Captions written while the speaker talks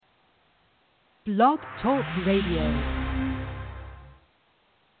Blog Talk Radio.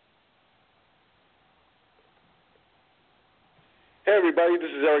 Hey everybody, this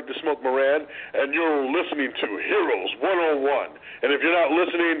is Eric the Smoke Moran, and you're listening to Heroes 101. And if you're not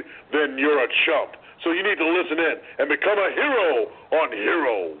listening, then you're a chump. So you need to listen in and become a hero on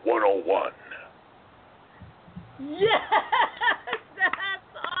Hero 101. Yes!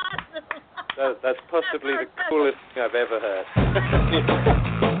 That's awesome! That's possibly the coolest thing I've ever heard.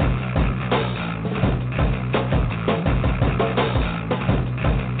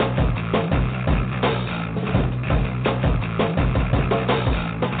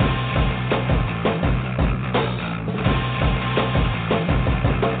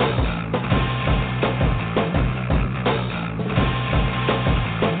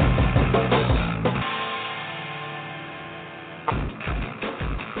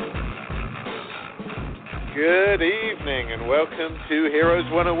 Good evening and welcome to Heroes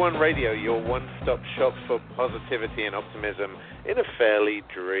 101 Radio, your one-stop shop for positivity and optimism in a fairly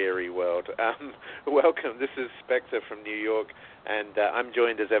dreary world. Welcome, this is Spectre from New York, and I'm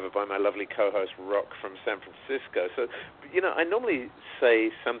joined as ever by my lovely co-host Rock from San Francisco. So, I normally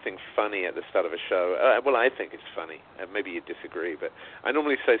say something funny at the start of a show. Well, I think it's funny. Maybe you disagree, but I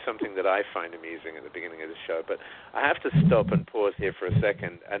normally say something that I find amusing at the beginning of the show. But I have to stop and pause here for a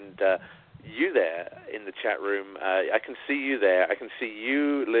second, and you there in the chat room, I can see you there. I can see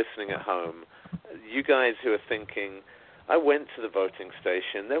you listening at home. You guys who are thinking, I went to the voting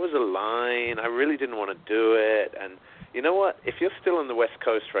station. There was a line. I really didn't want to do it. And you know what? If you're still on the West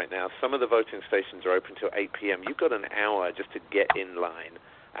Coast right now, some of the voting stations are open till 8 p.m. You've got an hour just to get in line.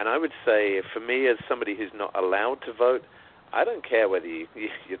 And I would say, for me as somebody who's not allowed to vote, I don't care whether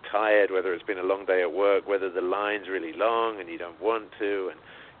you're tired, whether it's been a long day at work, whether the line's really long and you don't want to, and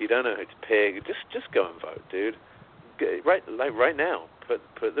you don't know who to pick. Just go and vote, dude. Right now.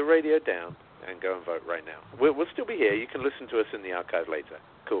 Put the radio down and go and vote right now. We'll still be here. You can listen to us in the archive later.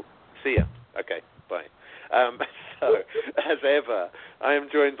 Cool. See ya. Okay. Bye. So, as ever, I am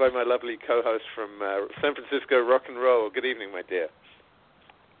joined by my lovely co-host from San Francisco, Rock and Roll. Good evening, my dear.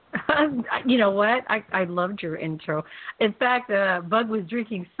 You know what? I loved your intro. In fact, Bug was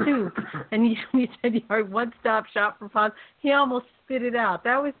drinking soup, and you said you're one-stop shop for pause. He almost spit it out.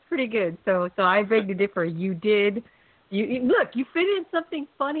 That was pretty good. So I beg to differ. You did. Look, you fit in something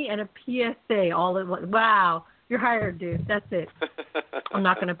funny and a PSA all at once. Wow, you're hired, dude. That's it. I'm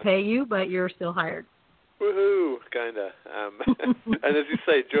not going to pay you, but you're still hired. Woohoo, kinda. And as you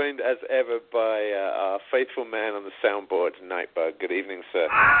say, joined as ever by our faithful man on the soundboard, Nightbug. Good evening, sir.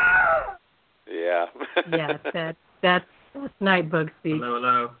 Yeah. Yeah, that's Nightbug speak.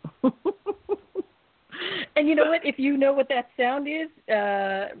 Hello. And you know what? If you know what that sound is,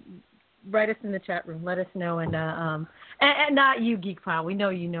 write us in the chat room. Let us know, and not you, Geek Pile. We know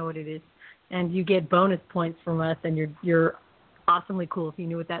you know what it is, and you get bonus points from us. And you're awesomely cool if you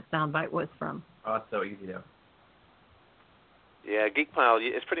knew what that soundbite was from. Oh, it's so easy though. Yeah, Geek Pile,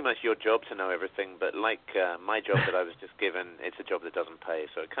 it's pretty much your job to know everything, but like my job that I was just given, it's a job that doesn't pay,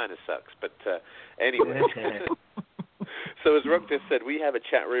 so it kind of sucks. But anyway, so as Rock just said, we have a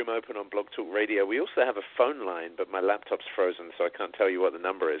chat room open on Blog Talk Radio. We also have a phone line, but my laptop's frozen, so I can't tell you what the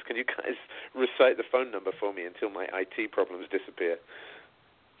number is. Can you guys recite the phone number for me until my IT problems disappear?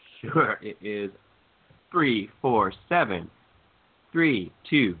 Sure, it is 347-326-9827.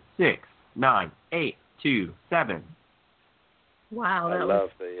 Wow,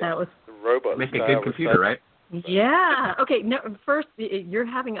 that was the robot. Make a good computer, right? Yeah. Okay. No, first, you're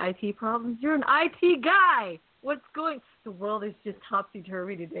having IT problems. You're an IT guy. The world is just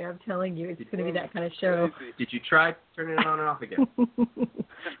topsy-turvy today. I'm telling you, it's going to be that kind of show. Did you try turning it on and off again?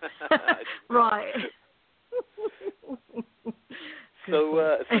 Right. So,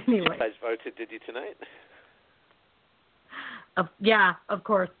 anyway. You guys voted, did you, tonight? Yeah, of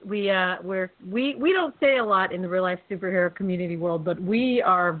course. We don't say a lot in the real life superhero community world, but we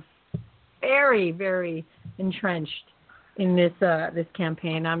are very, very entrenched in this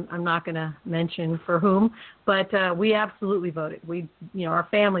campaign. I'm not going to mention for whom, but we absolutely voted. Our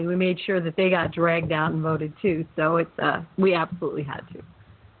family, we made sure that they got dragged out and voted too. So we absolutely had to.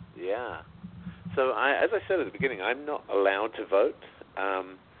 Yeah. So as I said at the beginning, I'm not allowed to vote.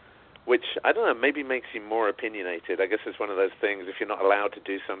 Which, I don't know, maybe makes you more opinionated. I guess it's one of those things, if you're not allowed to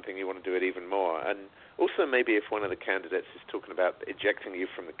do something, you want to do it even more. And also maybe if one of the candidates is talking about ejecting you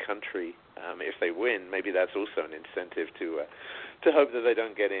from the country, if they win, maybe that's also an incentive to hope that they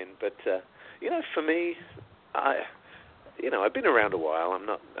don't get in. But, for me, I've been around a while. I'm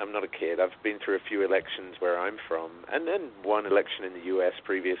not a kid. I've been through a few elections where I'm from, and then one election in the U.S.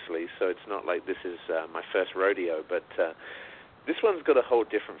 previously, so it's not like this is my first rodeo. But this one's got a whole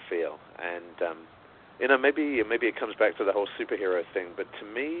different feel, and maybe it comes back to the whole superhero thing, but to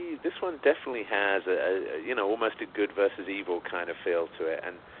me, this one definitely has almost a good versus evil kind of feel to it.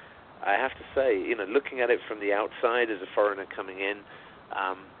 And I have to say, looking at it from the outside as a foreigner coming in,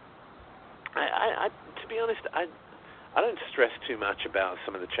 to be honest, I don't stress too much about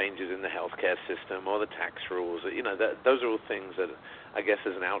some of the changes in the healthcare system or the tax rules. Those are all things that, I guess,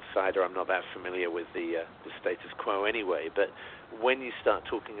 as an outsider, I'm not that familiar with the status quo anyway. But when you start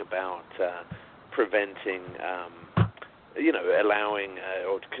talking about preventing, allowing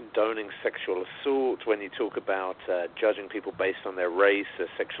or condoning sexual assault, when you talk about judging people based on their race, their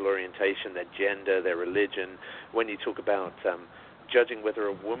sexual orientation, their gender, their religion, when you talk about judging whether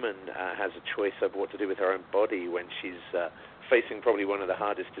a woman has a choice of what to do with her own body when she's facing probably one of the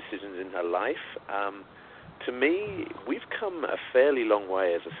hardest decisions in her life. To me, we've come a fairly long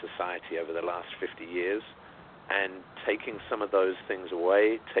way as a society over the last 50 years, and taking some of those things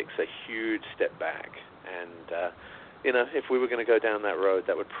away takes a huge step back. And, if we were going to go down that road,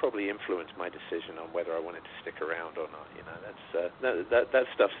 that would probably influence my decision on whether I wanted to stick around or not. That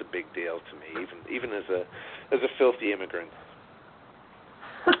stuff's a big deal to me, even as a filthy immigrant.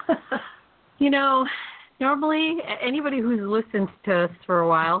 Normally anybody who's listened to us for a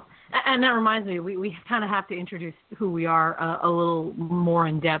while, and that reminds me, we kind of have to introduce who we are a little more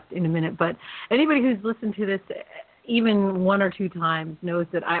in depth in a minute, but anybody who's listened to this even one or two times knows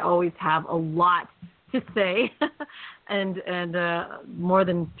that I always have a lot to say and more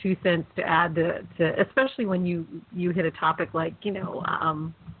than 2 cents to add to especially when you hit a topic like, I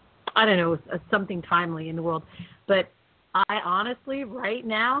don't know, something timely in the world. But I honestly, right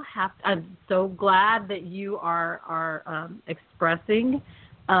now, I'm so glad that you are expressing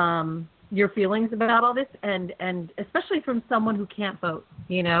your feelings about all this, and especially from someone who can't vote,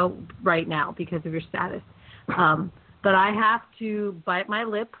 right now because of your status. But I have to bite my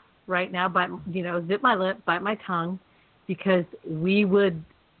lip right now, zip my lip, bite my tongue, because we would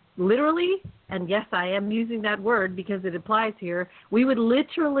literally, and yes, I am using that word because it applies here, we would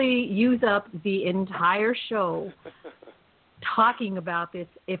literally use up the entire show talking about this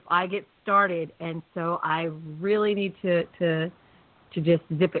if I get started, and so I really need to just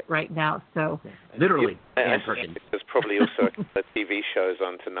zip it right now. So literally, I think there's probably also a couple of TV shows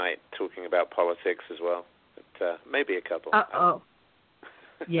on tonight talking about politics as well, but maybe a couple.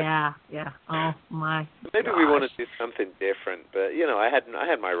 Yeah. Oh my. Maybe gosh. We want to do something different, but I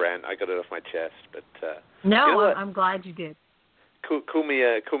had my rant. I got it off my chest, but I'm glad you did. Call me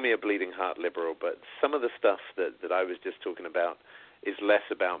a bleeding heart liberal, but some of the stuff that I was just talking about is less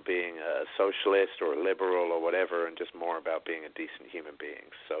about being a socialist or a liberal or whatever, and just more about being a decent human being.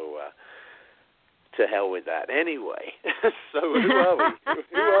 So to hell with that. Anyway, so who are we?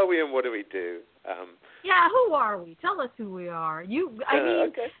 Who are we, and what do we do? Who are we? Tell us who we are.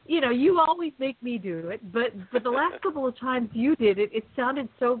 Okay. You always make me do it, but the last couple of times you did it, it sounded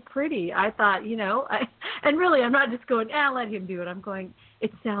so pretty. I thought, and really, I'm not just going, let him do it. I'm going,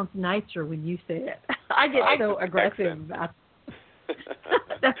 it sounds nicer when you say it. I get so aggressive about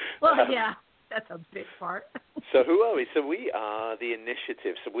it. That's a big part. So who are we? So we are the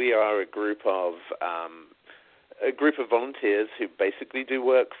Initiative. So we are a group of volunteers who basically do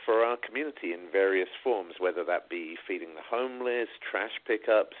work for our community in various forms, whether that be feeding the homeless, trash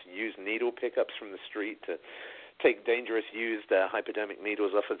pickups, used needle pickups from the street to take dangerous used hypodermic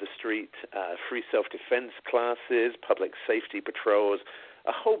needles off of the street, free self-defense classes, public safety patrols,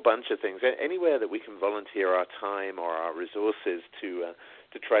 a whole bunch of things. Anywhere that we can volunteer our time or our resources to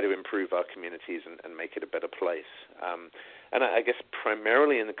try to improve our communities and make it a better place. And I guess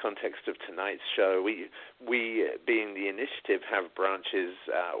primarily in the context of tonight's show, we being the Initiative have branches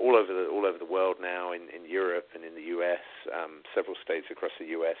all over the world now, in Europe and in the U.S., several states across the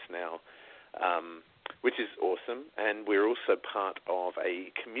U.S. now, which is awesome. And we're also part of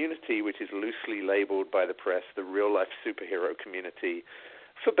a community which is loosely labeled by the press the real-life superhero community,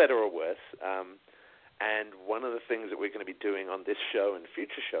 for better or worse. And one of the things that we're going to be doing on this show and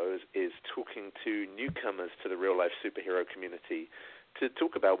future shows is talking to newcomers to the real-life superhero community to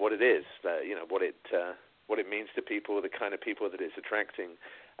talk about what it is, what it means to people, the kind of people that it's attracting,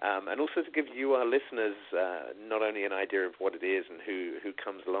 and also to give you, our listeners, not only an idea of what it is and who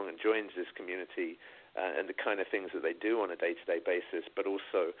comes along and joins this community and the kind of things that they do on a day-to-day basis, but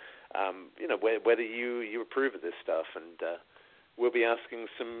also, whether you approve of this stuff. And we'll be asking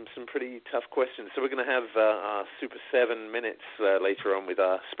some pretty tough questions. So we're going to have our Super 7 minutes later on with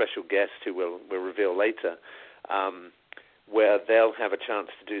our special guest, who we'll reveal later, where they'll have a chance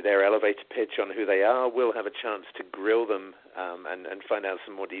to do their elevator pitch on who they are. We'll have a chance to grill them and find out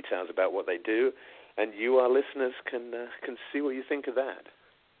some more details about what they do. and you, our listeners, can see what you think of that.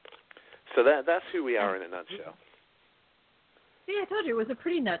 So that's who we are in a nutshell. See, I told you it was a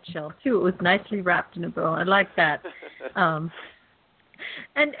pretty nutshell too. It was nicely wrapped in a bow. I like that.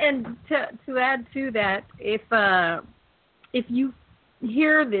 And to add to that, if you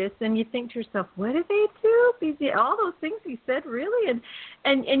hear this and you think to yourself, what did they do? All those things he said, really?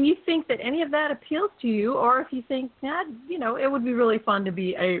 And you think that any of that appeals to you, or if you think, it would be really fun to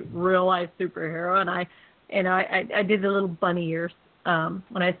be a real life superhero. And I did the little bunny ears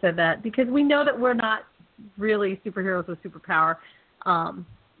when I said that, because we know that we're not really superheroes with superpower.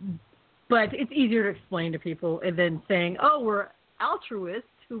 But it's easier to explain to people than saying, we're altruists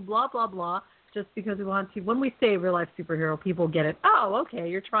who blah, blah, blah, just because we want to. When we say real-life superhero, people get it. Oh, okay,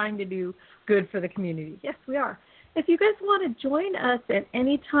 you're trying to do good for the community. Yes, we are. If you guys want to join us at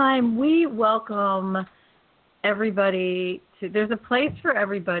any time, we welcome everybody. There's a place for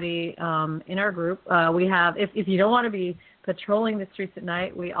everybody in our group. We have, if you don't want to be patrolling the streets at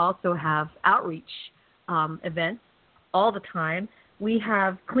night, we also have outreach events all the time. We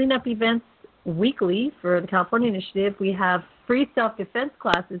have cleanup events weekly for the California Initiative. We have free self-defense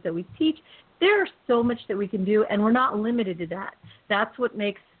classes that we teach. There's so much that we can do, and we're not limited to that. That's what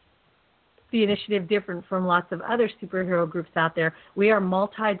makes the initiative different from lots of other superhero groups out there. We are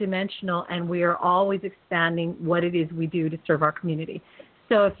multidimensional, and we are always expanding what it is we do to serve our community.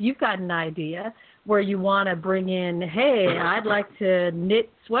 So if you've got an idea where you want to bring in, hey, I'd like to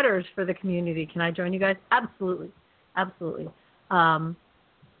knit sweaters for the community, can I join you guys? Absolutely. Absolutely.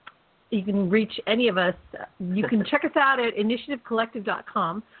 You can reach any of us. You can check us out at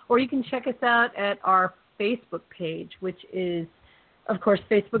initiativecollective.com, or you can check us out at our Facebook page, which is, of course,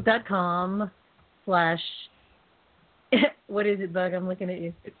 facebook.com/ what is it, Bug? I'm looking at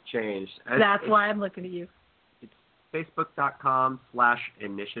you. It's changed. That's why I'm looking at you. It's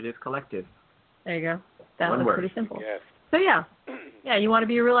facebook.com/initiative collective. There you go. That One was word. pretty simple. Yes. So yeah, you want to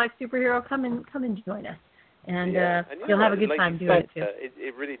be a real life superhero? Come and join us, and you'll have a good time doing it too.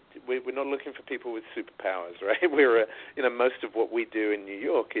 It really, we're not looking for people with superpowers, right? We're, most of what we do in New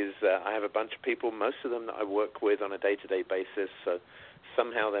York is I have a bunch of people, most of them that I work with on a day-to-day basis. So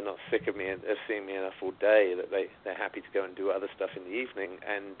somehow they're not sick of me and seeing me enough all day that they're happy to go and do other stuff in the evening,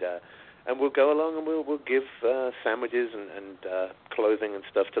 and we'll go along and we'll give sandwiches and clothing and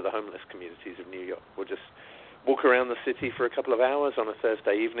stuff to the homeless communities of New York. We'll just walk around the city for a couple of hours on a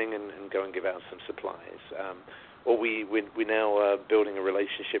Thursday evening and go and give out some supplies. Or we're now building a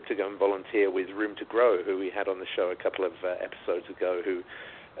relationship to go and volunteer with Room to Grow, who we had on the show a couple of episodes ago, who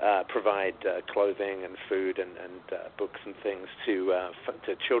provide clothing and food and books and things to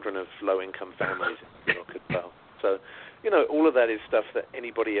children of low-income families in New York as well. So, all of that is stuff that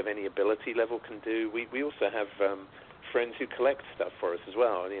anybody of any ability level can do. We also have friends who collect stuff for us as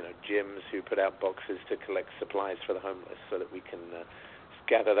well. Gyms who put out boxes to collect supplies for the homeless so that we can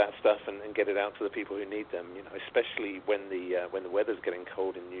gather that stuff and get it out to the people who need them. Especially when the weather's getting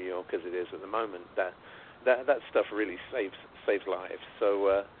cold in New York as it is at the moment. That stuff really saves lives.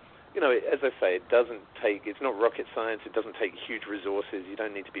 So as I say, it's not rocket science. It doesn't take huge resources. You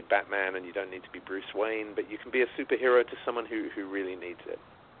don't need to be Batman and you don't need to be Bruce Wayne, but you can be a superhero to someone who really needs it.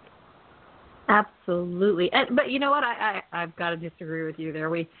 Absolutely. But you know what? I've got to disagree with you there.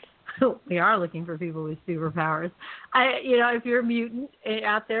 We are looking for people with superpowers. If you're a mutant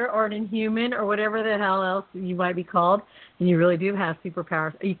out there or an inhuman or whatever the hell else you might be called, and you really do have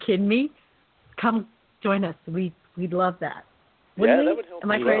superpowers, are you kidding me? Come join us. We'd love that. Wouldn't we? That would help.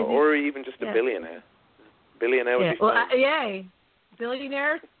 Am I crazy? Or even just a billionaire. Billionaire would be fun. Well, yay.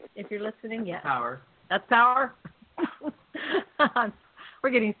 Billionaires, if you're listening, yes. Power. That's power. We're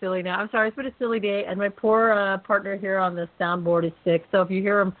getting silly now. I'm sorry. It's been a silly day, and my poor partner here on the soundboard is sick. So if you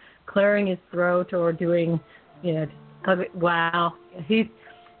hear him clearing his throat or doing, wow, he's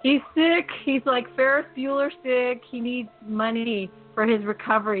sick. He's like Ferris Bueller sick. He needs money for his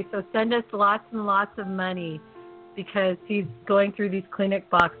recovery. So send us lots and lots of money because he's going through these clinic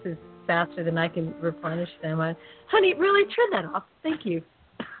boxes faster than I can replenish them. Honey, really, turn that off. Thank you.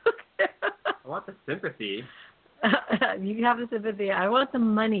 I want the sympathy. You have the sympathy. I want the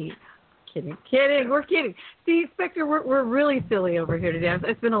money. Kidding. We're kidding. See, Spectre, we're really silly over here today.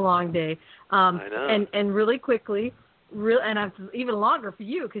 It's been a long day. I know. And really quickly, and it's even longer for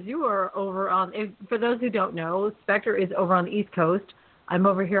you because you are over on. For those who don't know, Spectre is over on the East Coast. I'm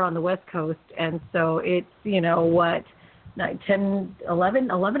over here on the West Coast, and so it's 9, 10,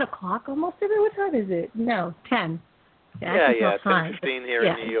 11 o'clock almost. What time is it? No, 10. Yeah, 10:15 here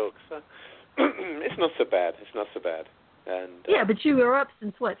in New York. So. It's not so bad. And but you were up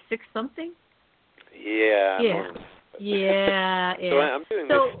since what, 6-something? Yeah. Yeah. So I'm doing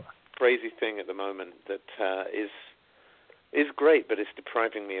this crazy thing at the moment that is great, but it's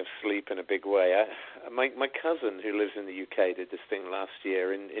depriving me of sleep in a big way. My cousin, who lives in the UK, did this thing last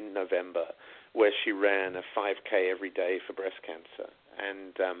year in November, where she ran a 5K every day for breast cancer.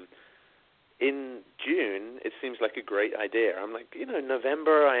 And in June, it seems like a great idea. I'm like, in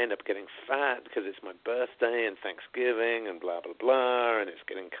November, I end up getting fat because it's my birthday and Thanksgiving and blah, blah, blah, and it's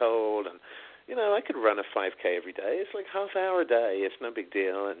getting cold. And, I could run a 5K every day. It's like half hour a day. It's no big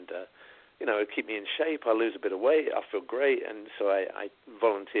deal. And, it'll keep me in shape. I'll lose a bit of weight. I'll feel great. And so I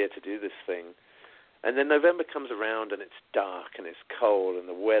volunteer to do this thing. And then November comes around and it's dark and it's cold and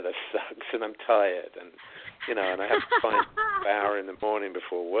the weather sucks and I'm tired and, and I have to find an hour in the morning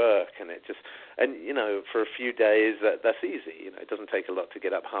before work and for a few days that's easy. It doesn't take a lot to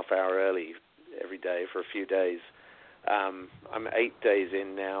get up half hour early every day for a few days. I'm 8 days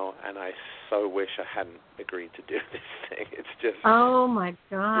in now and I so wish I hadn't agreed to do this thing. It's just oh my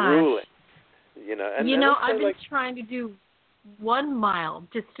gosh. grueling. I've been trying to do 1 mile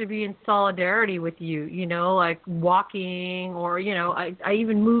just to be in solidarity with you, like walking or, I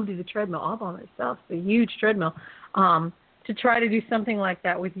even moved to the treadmill all by myself, the huge treadmill, to try to do something like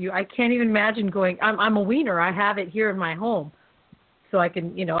that with you. I can't even imagine going, I'm a wiener. I have it here in my home. So I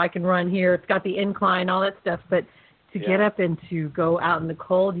can, I can run here. It's got the incline, all that stuff. But to get up and to go out in the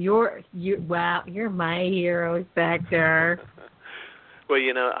cold, you're my hero, Spectre. Well,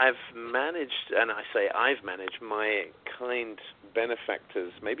 I've managed, and I say I've managed, my kind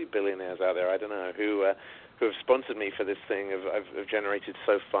benefactors, maybe billionaires out there, I don't know, who have sponsored me for this thing. I've generated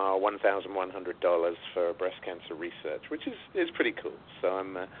so far $1,100 for breast cancer research, which is pretty cool. So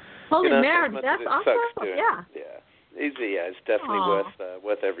I'm, holy Mary, that's awesome. Yeah. Easy. Yeah, it's definitely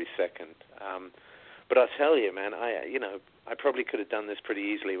worth every second. But I'll tell you, man, I probably could have done this pretty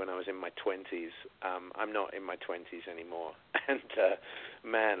easily when I was in my 20s. I'm not in my 20s anymore. And,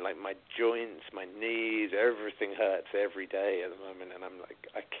 man, like my joints, my knees, everything hurts every day at the moment. And I'm like,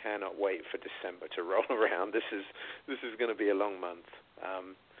 I cannot wait for December to roll around. This is going to be a long month.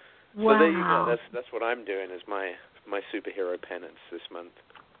 Wow. So there you go. That's what I'm doing as my superhero penance this month.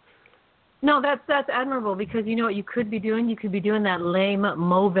 No, that's admirable because you know what you could be doing? You could be doing that lame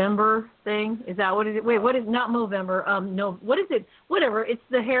Movember thing. Is that what it is? Wait, what is not Movember? No, what is it? Whatever. It's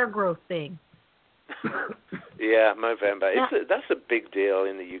the hair growth thing. Yeah, Movember. That's a big deal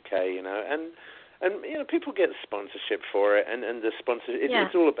in the UK, and people get sponsorship for it, and the sponsor.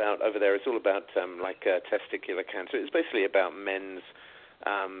 It's all about over there. It's all about testicular cancer. It's basically about men's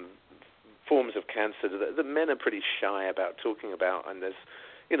forms of cancer that men are pretty shy about talking about, and there's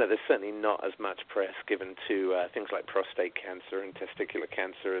certainly not as much press given to things like prostate cancer and testicular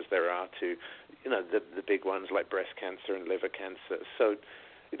cancer as there are to, the big ones like breast cancer and liver cancer. So,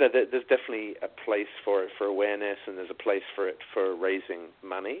 there's definitely a place for it for awareness, and there's a place for it for raising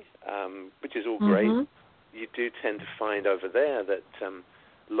money, which is all great. You do tend to find over there that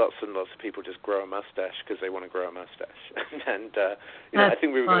lots and lots of people just grow a mustache because they want to grow a mustache. And, I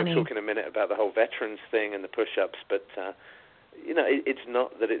think we were going to talk in a minute about the whole veterans thing and the push-ups, but... it's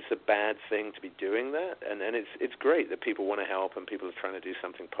not that it's a bad thing to be doing that, and it's great that people want to help and people are trying to do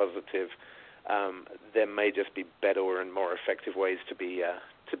something positive. There may just be better and more effective ways to be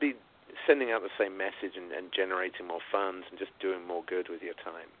sending out the same message and generating more funds and just doing more good with your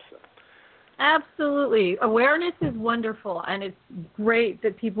time. So. Absolutely. Awareness is wonderful, and it's great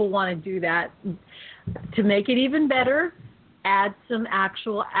that people want to do that. To make it even better, add some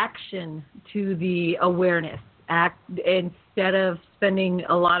actual action to the awareness. Instead of spending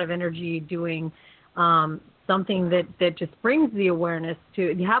a lot of energy doing something that just brings the awareness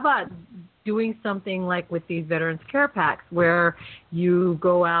to, how about doing something like with these Veterans Care Packs where you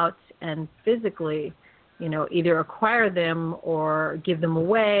go out and physically, either acquire them or give them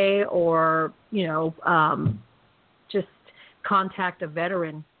away or, just contact a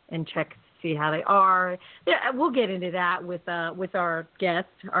veteran and check to see how they are. Yeah, we'll get into that with our guest,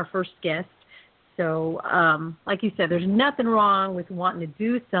 our first guest. So, like you said, there's nothing wrong with wanting to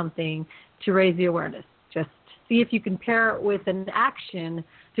do something to raise the awareness. Just see if you can pair it with an action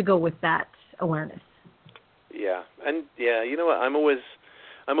to go with that awareness. Yeah, and you know what? I'm always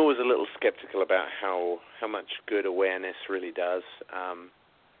a little skeptical about how much good awareness really does.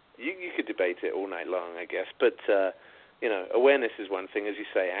 You could debate it all night long, I guess, but awareness is one thing. As you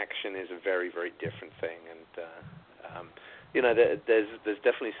say, action is a very, very different thing, and. There's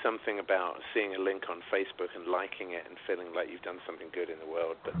definitely something about seeing a link on Facebook and liking it and feeling like you've done something good in the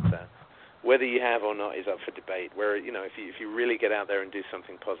world. But whether you have or not is up for debate. Where if you really get out there and do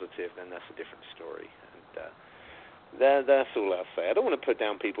something positive, then that's a different story. And that's all I'll say. I don't want to put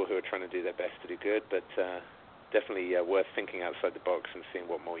down people who are trying to do their best to do good, but definitely worth thinking outside the box and seeing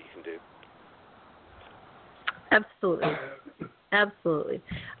what more you can do. Absolutely. Absolutely.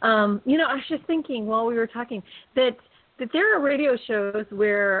 I was just thinking while we were talking that there are radio shows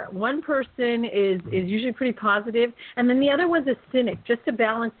where one person is usually pretty positive, and then the other one's a cynic, just to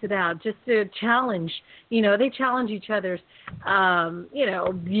balance it out, just to challenge. They challenge each other's,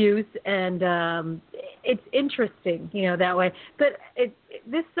 views, and it's interesting, that way. But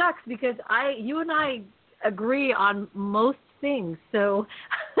this sucks because you and I agree on most things, so.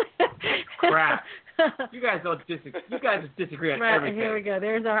 Crap. You guys disagree on everything. Here we go.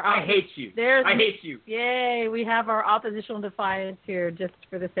 There's our. I hate you. I hate you. Yay! We have our oppositional defiance here, just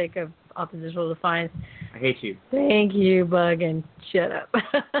for the sake of oppositional defiance. I hate you. Thank you, Bug, and shut up.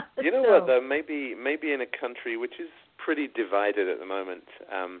 You know what, though? Maybe in a country which is pretty divided at the moment,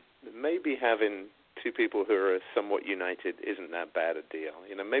 maybe having two people who are somewhat united isn't that bad a deal.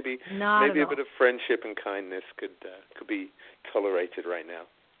 Maybe a bit of friendship and kindness could be tolerated right now.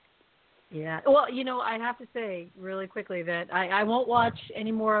 Yeah. Well, I have to say really quickly that I won't watch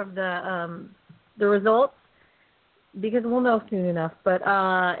any more of the results because we'll know soon enough. But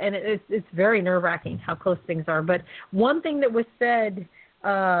and it's very nerve-wracking how close things are. But one thing that was said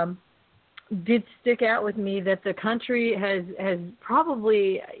did stick out with me, that the country has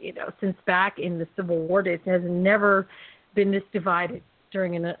probably, since back in the Civil War days, has never been this divided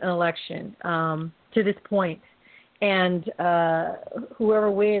during an election to this point. And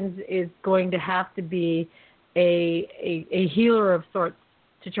whoever wins is going to have to be a healer of sorts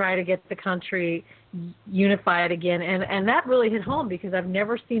to try to get the country unified again. And that really hit home because I've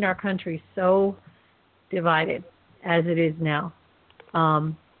never seen our country so divided as it is now.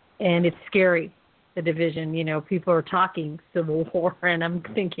 And it's scary, the division. People are talking Civil War, and I'm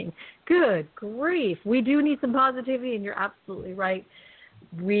thinking, good grief, we do need some positivity, and you're absolutely right.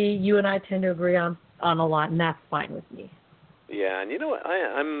 You and I tend to agree on a lot, and that's fine with me. Yeah, and you know what?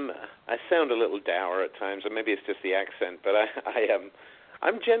 I sound a little dour at times, or maybe it's just the accent, but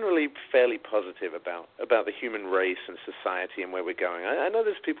I'm generally fairly positive about the human race and society and where we're going. I know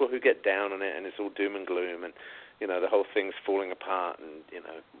there's people who get down on it, and it's all doom and gloom, and the whole thing's falling apart, and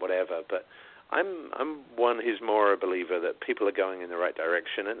whatever. But I'm one who's more a believer that people are going in the right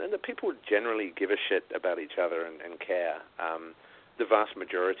direction, and that people generally give a shit about each other and care. The vast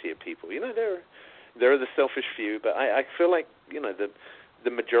majority of people, there are the selfish few, but I feel like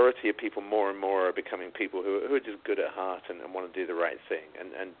the majority of people more and more are becoming people who are just good at heart and want to do the right thing,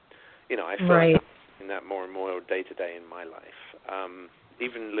 and I feel like I'm seeing that more and more day to day in my life,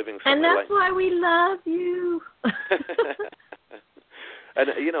 even living somewhere. And that's why we love you. And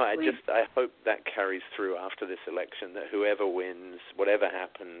I hope that carries through after this election, that whoever wins, whatever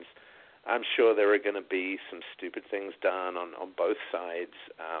happens, I'm sure there are going to be some stupid things done on both sides,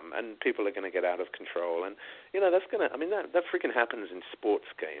 and people are going to get out of control. And, that's going to, that freaking happens in sports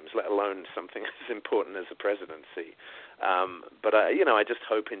games, let alone something as important as a presidency. But I just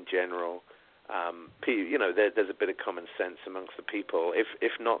hope in general, there's a bit of common sense amongst the people.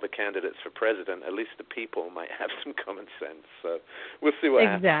 If not the candidates for president, at least the people might have some common sense. So we'll see what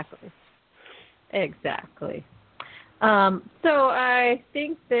happens. Exactly. So I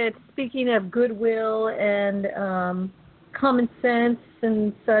think that speaking of goodwill and common sense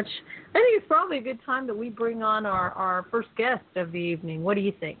and such, I think it's probably a good time that we bring on our first guest of the evening. What do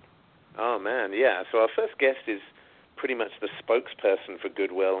you think? Oh, man, yeah. So our first guest is pretty much the spokesperson for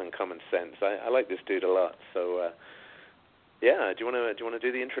goodwill and common sense. I like this dude a lot. So, do you want to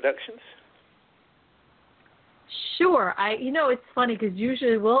do the introductions? Sure. It's funny because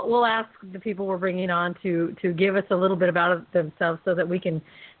usually we'll ask the people we're bringing on to give us a little bit about themselves so that we can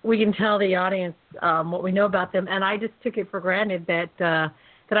tell the audience what we know about them. And I just took it for granted that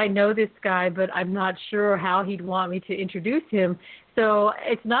I know this guy, but I'm not sure how he'd want me to introduce him. So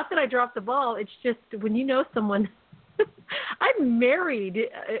it's not that I dropped the ball. It's just when you know someone. I'm married.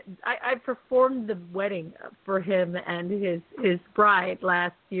 I performed the wedding for him and his bride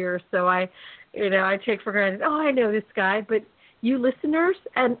last year. So I take for granted, I know this guy, but you listeners,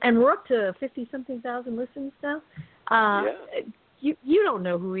 and we're up to 50-something thousand listens now, you don't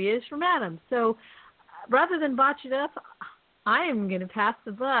know who he is from Adam. So rather than botch it up, I am going to pass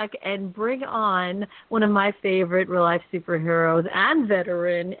the buck and bring on one of my favorite real-life superheroes and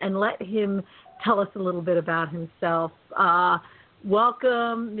veteran and let him tell us a little bit about himself.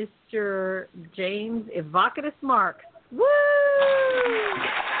 Welcome, Mr. James Evocatus Marx. Woo!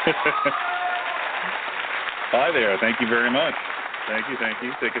 Hi there. Thank you very much. Thank you.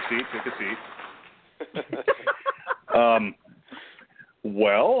 Take a seat.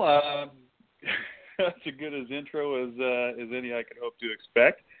 That's as good as intro as any I could hope to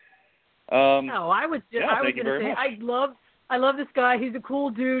expect. I was going to say, much. I love this guy. He's a cool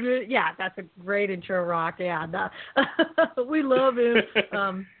dude. Yeah, that's a great intro, Rock. Yeah, we love him.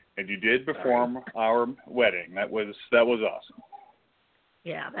 And you did perform our wedding. That was awesome.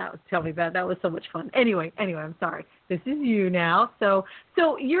 Yeah, tell me about it. That was so much fun. Anyway, I'm sorry. This is you now. So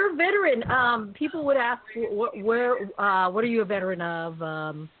you're a veteran. People would ask, what are you a veteran of?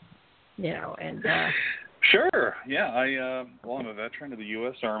 Sure. Yeah, I'm a veteran of the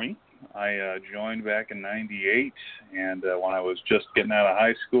U.S. Army. I joined back in '98, and when I was just getting out of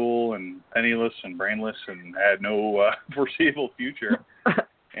high school and penniless and brainless and had no foreseeable future,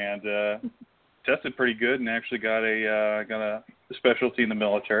 and tested pretty good and actually got a specialty in the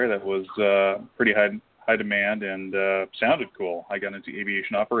military that was pretty high demand and sounded cool. I got into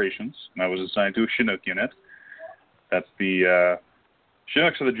aviation operations, and I was assigned to a Chinook unit. That's the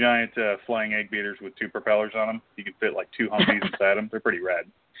Chinooks are the giant flying egg beaters with 2 propellers on them. You can fit like 2 Humvees inside them. They're pretty rad.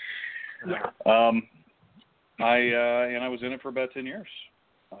 Yeah. I was in it for about 10 years.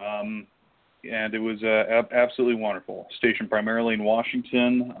 And it was absolutely wonderful. Stationed primarily in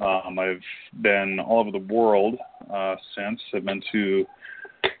Washington. I've been all over the world since. I've been to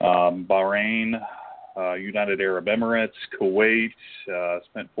Bahrain, United Arab Emirates, Kuwait,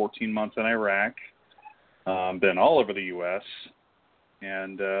 spent 14 months in Iraq, been all over the U.S.,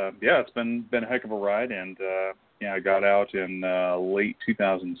 and it's been a heck of a ride. And I got out in late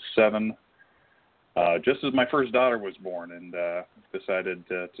 2007, just as my first daughter was born, and decided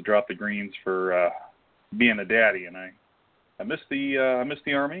to drop the greens for being a daddy. And I miss the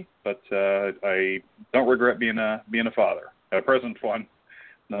Army, but I don't regret being a father, a present one,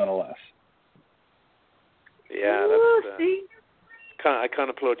 nonetheless. Yeah, that's. I can't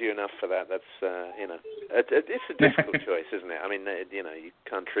applaud you enough for that. That's it's a difficult choice, isn't it? I mean, you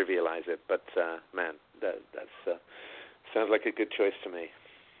can't trivialize it, but man, that's sounds like a good choice to me.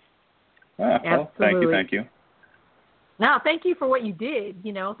 Well, thank you. No, thank you for what you did.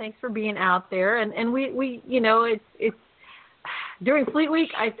 Thanks for being out there, and we it's during Fleet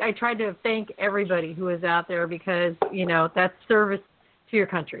Week. I tried to thank everybody who is out there because that's service to your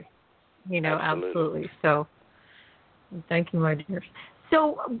country. Absolutely. So. Thank you, my dears.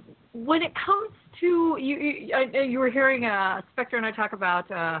 So, when it comes to you were hearing Spectre and I talk about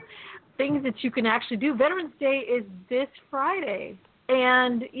things that you can actually do. Veterans Day is this Friday,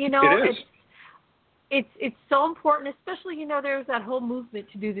 and it's so important. Especially there's that whole movement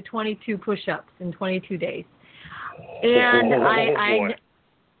to do the 22 push-ups in 22 days. And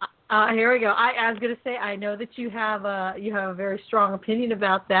here we go. I was going to say I know that you have a very strong opinion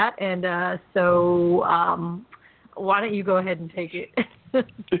about that, and so. Why don't you go ahead and take it?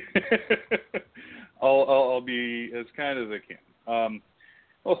 I'll be as kind as I can.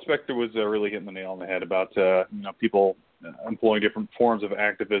 Spectre was really hitting the nail on the head about people employing different forms of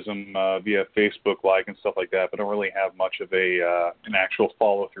activism via Facebook like and stuff like that, but don't really have much of an actual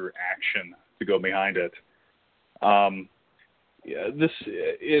follow-through action to go behind it.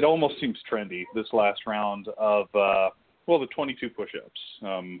 It almost seems trendy, this last round of the 22 push-ups.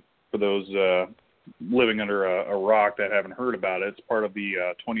 For those living under a rock that haven't heard about it, it's part of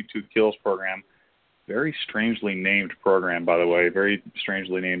the 22 Kills program. Very strangely named program, by the way. Very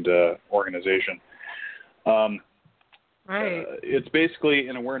strangely named organization. Right. It's basically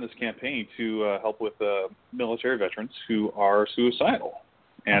an awareness campaign to help with military veterans who are suicidal.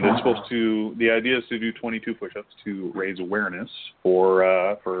 And it's the idea is to do 22 push-ups to raise awareness for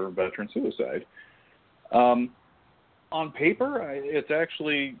veteran suicide. On paper, it's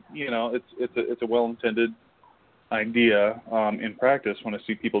actually, it's a well-intended idea. In practice, when I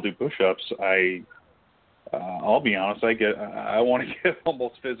see people do push-ups, I'll be honest, I want to get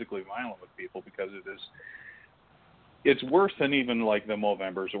almost physically violent with people because it's worse than even like the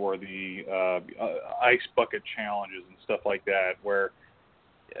Movembers or the ice bucket challenges and stuff like that, where,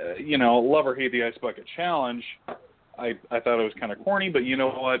 love or hate the ice bucket challenge. I thought it was kind of corny, but you know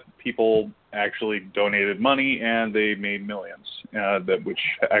what? People actually donated money and they made millions, which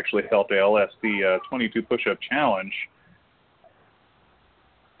actually helped ALS. The 22 push-up challenge,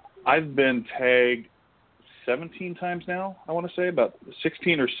 I've been tagged 17 times now, I want to say, about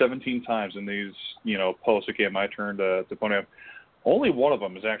 16 or 17 times in these, posts. Okay, my turn to point out. Only one of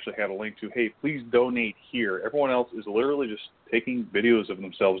them has actually had a link to, hey, please donate here. Everyone else is literally just taking videos of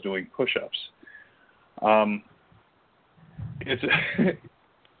themselves doing push-ups. It's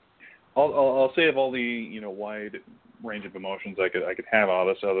I'll say of all the wide range of emotions I could have out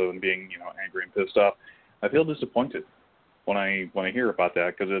of this, other than being angry and pissed off, I feel disappointed when I hear about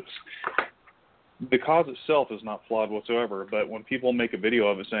that, because the cause itself is not flawed whatsoever. But when people make a video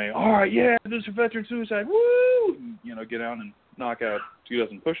of it saying, all right, yeah, this is veteran suicide, woo, get out and knock out 2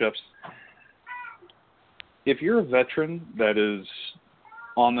 dozen push-ups. If you're a veteran that is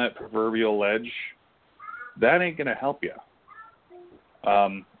on that proverbial ledge, that ain't going to help you.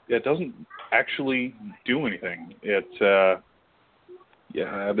 It doesn't actually do anything. There's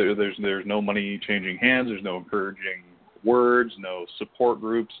no money changing hands. There's no encouraging words, no support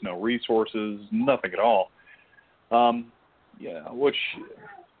groups, no resources, nothing at all. Which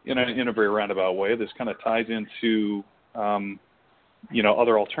in a very roundabout way, this kind of ties into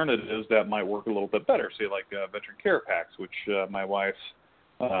other alternatives that might work a little bit better. Say like veteran care packs, which my wife's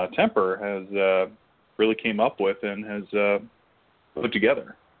Temper has really came up with and has put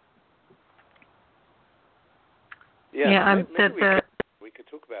together. We could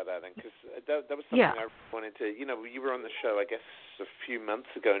talk about that then, because that was something I wanted to. You were on the show, I guess, a few months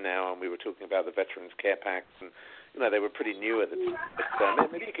ago now, and we were talking about the Veterans Care Packs, and they were pretty new at the time.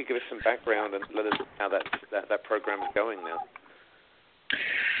 Maybe you could give us some background and let us know how that program is going now.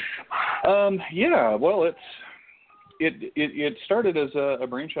 Well, it started as a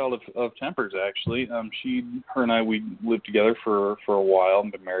brainchild of Temper's, actually. Her and I, we lived together for a while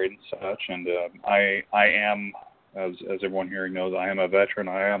and been married and such, and I am, as everyone here knows, I am a veteran.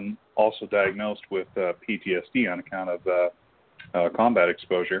 I am also diagnosed with PTSD on account of combat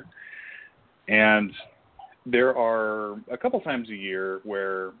exposure. And there are a couple times a year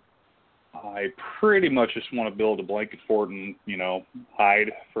where I pretty much just want to build a blanket fort and, hide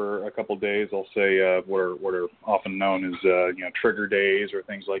for a couple of days. I'll say what are often known as, trigger days or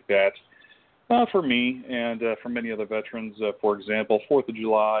things like that. For me and for many other veterans, for example, 4th of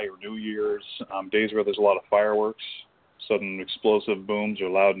July or New Year's, days where there's a lot of fireworks, sudden explosive booms or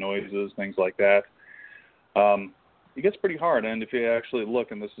loud noises, things like that. It gets pretty hard, and if you actually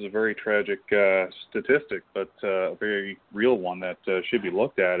look, and this is a very tragic statistic, but a very real one that should be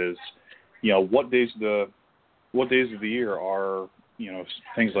looked at, is what days of the year are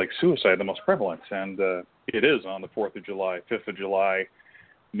things like suicide the most prevalent, and it is on the 4th of July, 5th of July,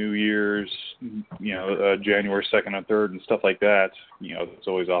 New Year's, January 2nd and 3rd and stuff like that. It's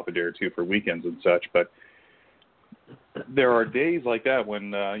always off a day or two for weekends and such, but there are days like that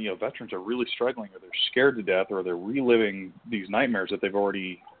when veterans are really struggling, or they're scared to death, or they're reliving these nightmares that they've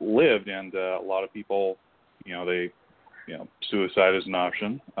already lived, and a lot of people, suicide is an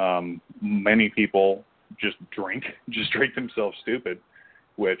option. Many people just drink themselves stupid,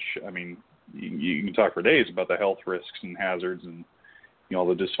 which, I mean, you can talk for days about the health risks and hazards and all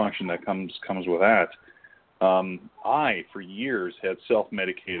the dysfunction that comes with that. I, for years, had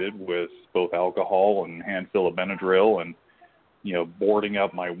self-medicated with both alcohol and handful of Benadryl, and boarding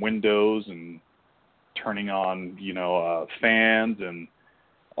up my windows and turning on fans and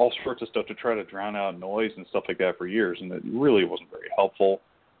all sorts of stuff to try to drown out noise and stuff like that for years, and it really wasn't very helpful.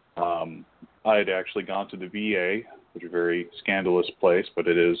 I had actually gone to the VA, which is a very scandalous place, but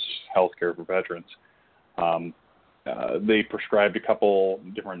it is healthcare for veterans. They prescribed a couple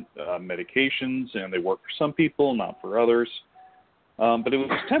different medications, and they work for some people, not for others. But it was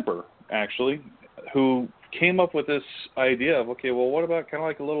Temper, actually, who came up with this idea of, okay, well, what about kind of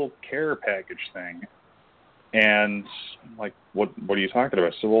like a little care package thing? And like, what are you talking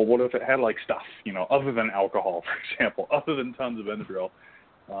about? So, well, what if it had like stuff, other than alcohol, for example, other than tons of Benadryl,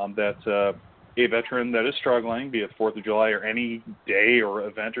 that a veteran that is struggling, be it 4th of July or any day or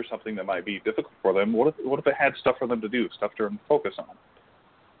event or something that might be difficult for them, what if it had stuff for them to do, stuff for them to focus on?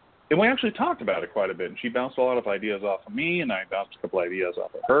 And we actually talked about it quite a bit, and she bounced a lot of ideas off of me, and I bounced a couple ideas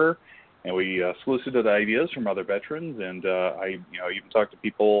off of her, and we solicited ideas from other veterans, and I even talked to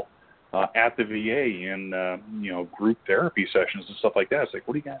people at the VA in group therapy sessions and stuff like that. It's like,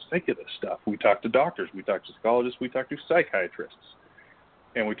 what do you guys think of this stuff? We talked to doctors, we talked to psychologists, we talked to psychiatrists.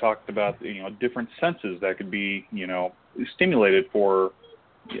 And we talked about different senses that could be stimulated for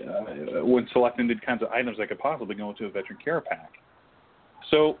when selecting the kinds of items that could possibly go into a veteran care pack.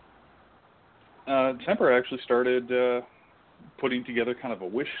 So Temper actually started putting together kind of a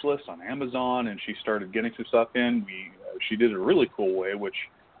wish list on Amazon, and she started getting some stuff in. She did it a really cool way, which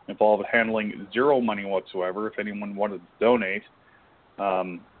involved handling zero money whatsoever. If anyone wanted to donate,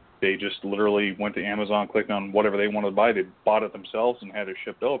 they just literally went to Amazon, clicked on whatever they wanted to buy. They bought it themselves and had it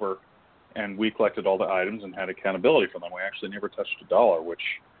shipped over, and we collected all the items and had accountability for them. We actually never touched a dollar,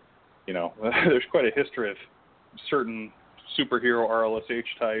 which, there's quite a history of certain superhero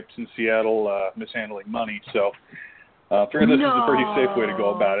RLSH types in Seattle mishandling money. So I figured this was a pretty safe way to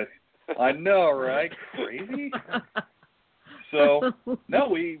go about it. I know, right? Crazy? So, no,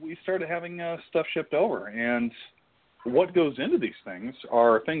 we started having stuff shipped over, and what goes into these things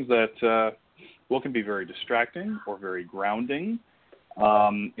are things that can be very distracting or very grounding,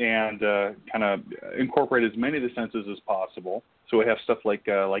 and kind of incorporate as many of the senses as possible. So we have stuff like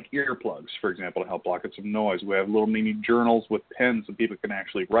earplugs, for example, to help block out some noise. We have little mini journals with pens so people can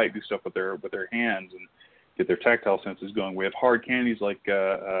actually write, do stuff with their hands and get their tactile senses going. We have hard candies like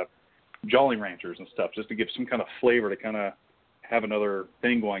Jolly Ranchers and stuff, just to give some kind of flavor, to kind of have another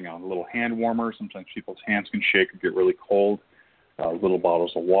thing going on. A little hand warmer. Sometimes people's hands can shake or get really cold. Little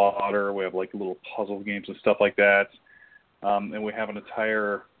bottles of water. We have like little puzzle games and stuff like that. And we have an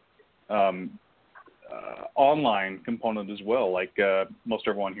entire online component as well. Like most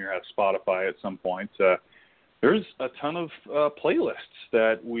everyone here has Spotify at some point. There's a ton of playlists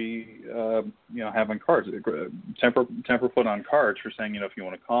that we have on cards. Temper put on cards for saying, if you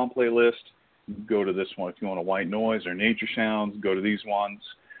want a calm playlist, go to this one. If you want a white noise or nature sounds, go to these ones.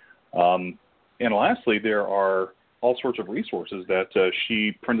 And lastly, there are all sorts of resources that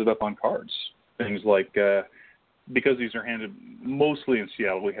she printed up on cards. Things like, because these are handed mostly in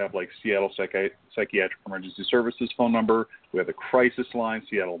Seattle, we have like Seattle Psychiatric Emergency Services phone number. We have the crisis line,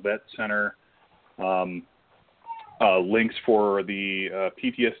 Seattle Vet Center. Links for the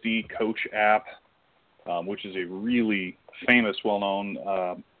PTSD Coach app, which is a really famous, well-known,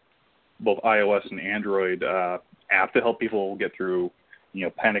 both iOS and Android app to help people get through,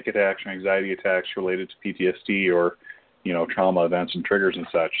 panic attacks or anxiety attacks related to PTSD or, trauma events and triggers and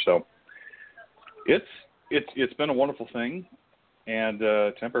such. So it's been a wonderful thing, and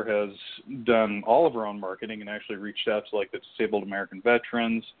Temper has done all of her own marketing and actually reached out to like the Disabled American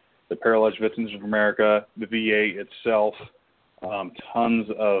Veterans, the Paralyzed Veterans of America, the VA itself, tons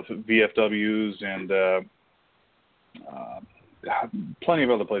of VFWs, and plenty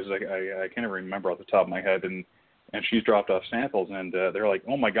of other places I can't even remember off the top of my head. And she's dropped off samples, and they're like,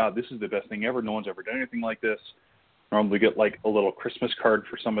 oh my God, this is the best thing ever. No one's ever done anything like this. Normally get like a little Christmas card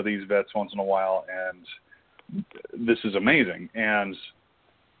for some of these vets once in a while, and this is amazing. And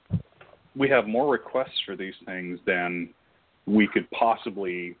we have more requests for these things than we could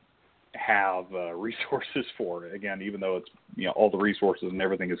possibly have resources for. Again, even though it's all the resources and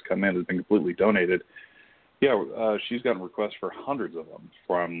everything has come in, has been completely donated. She's gotten requests for hundreds of them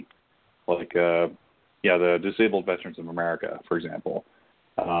from like the Disabled Veterans of America, for example.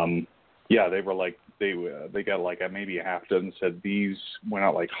 They were like they got like maybe a half dozen, said these went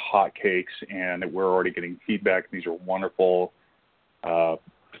out like hotcakes, and we're already getting feedback. These are wonderful,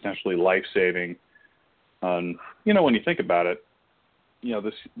 potentially life-saving. When you think about it,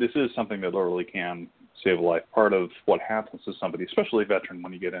 this is something that literally can save a life. Part of what happens to somebody, especially a veteran,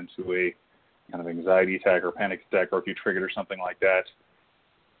 when you get into a kind of anxiety attack or panic attack, or if you triggered or something like that,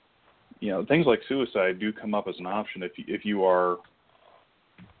 things like suicide do come up as an option if you are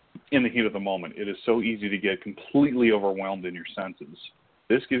in the heat of the moment. It is so easy to get completely overwhelmed in your senses.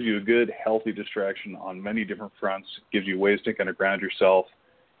 This gives you a good, healthy distraction on many different fronts. Gives you ways to kind of ground yourself,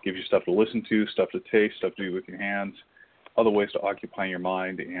 gives you stuff to listen to, stuff to taste, stuff to do with your hands, other ways to occupy your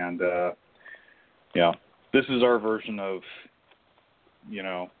mind. And, this is our version of,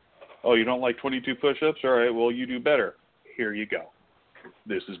 oh, you don't like 22 push-ups? All right, well, you do better. Here you go.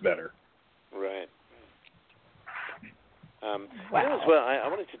 This is better. Right. Wow. As well, I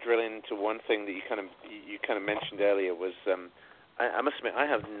wanted to drill into one thing that you kind of mentioned earlier was, I must admit, I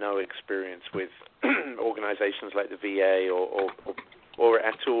have no experience with organizations like the VA or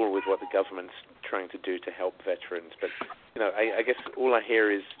at all with what the government's trying to do to help veterans. But, I guess all I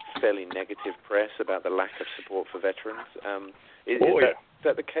hear is fairly negative press about the lack of support for veterans. Is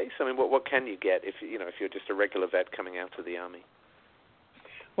that the case? I mean, what can you get if you're just a regular vet coming out of the Army?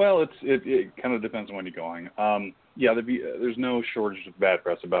 Well, it kind of depends on when you're going. There's no shortage of bad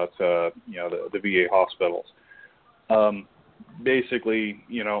press about the VA hospitals. Basically,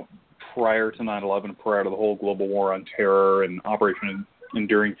 prior to 9/11, prior to the whole global war on terror and Operation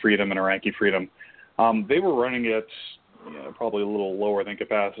Enduring Freedom and Iraqi Freedom, they were running at probably a little lower than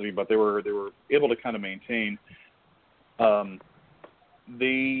capacity, but they were able to kind of maintain.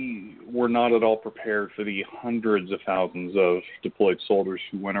 They were not at all prepared for the hundreds of thousands of deployed soldiers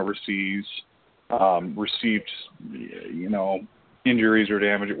who went overseas, received, injuries or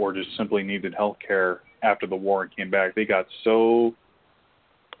damage, or just simply needed health care after the war and came back. They got so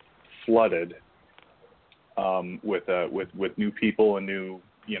flooded with new people and new,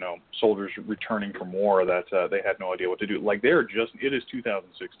 soldiers returning from war that they had no idea what to do. Like it is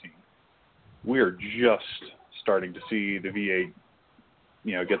 2016. We are just starting to see the VA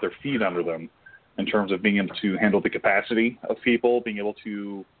get their feet under them in terms of being able to handle the capacity of people, being able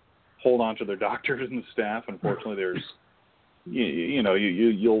to hold on to their doctors and the staff. Unfortunately, there's,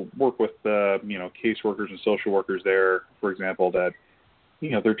 you'll work with, caseworkers and social workers there, for example, that,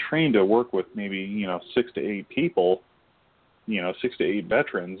 they're trained to work with maybe, 6 to 8 people, 6 to 8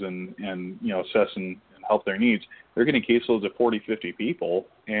 veterans and assess and help their needs. They're getting caseloads of 40, 50 people,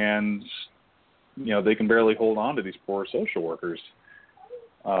 and they can barely hold on to these poor social workers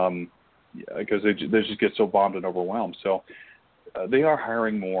because they just get so bombed and overwhelmed. So they are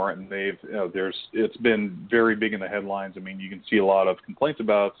hiring more, and it's been very big in the headlines. I mean, you can see a lot of complaints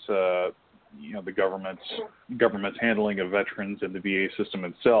about the government's handling of veterans and the VA system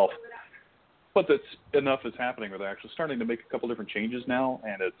itself. But that's enough is happening where they're actually starting to make a couple different changes now,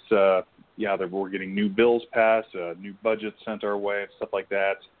 and it's we're getting new bills passed, new budgets sent our way, and stuff like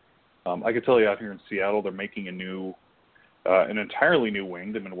that. I can tell you out here in Seattle, they're making an entirely new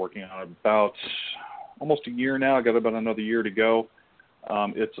wing. They've been working on it about almost a year now. I got about another year to go.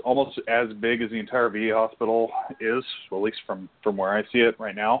 It's almost as big as the entire VA hospital is, well, at least from where I see it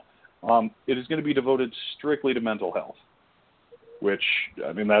right now. It is going to be devoted strictly to mental health, which,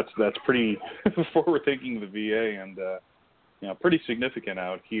 I mean, that's pretty forward thinking of the VA and pretty significant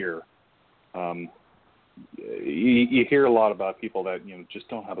out here. You hear a lot about people that just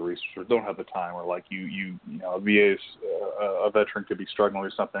don't have the resources, don't have the time, or like a veteran could be struggling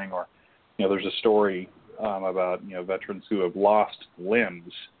with something, or there's a story about veterans who have lost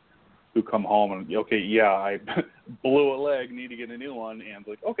limbs who come home and I blew a leg, need to get a new one, and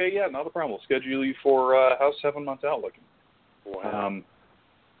like not a problem, we'll schedule you for house 7 months out looking. Wow.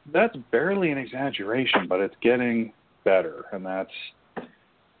 That's barely an exaggeration, but it's getting better, and that's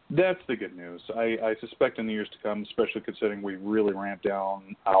the good news. I suspect in the years to come, especially considering we really ramped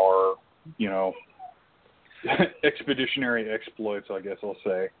down our, expeditionary exploits, I guess I'll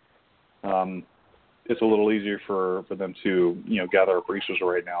say, it's a little easier for them to, gather up resources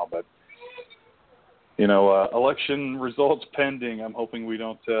right now. But, election results pending, I'm hoping we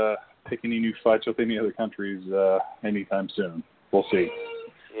don't pick any new fights with any other countries anytime soon. We'll see.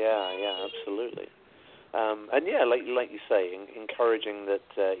 Yeah, absolutely. Like you say, encouraging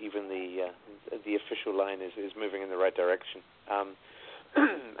that even the official line is moving in the right direction. I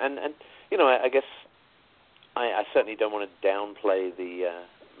guess I certainly don't want to downplay the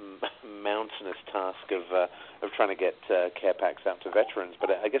mountainous task of trying to get care packs out to veterans,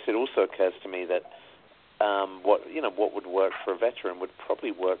 but I guess it also occurs to me that what would work for a veteran would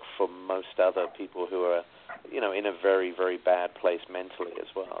probably work for most other people who are in a very, very bad place mentally as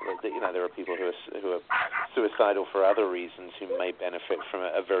well. There are people who are suicidal for other reasons who may benefit from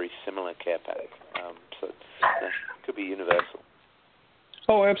a very similar care pack. So it could be universal.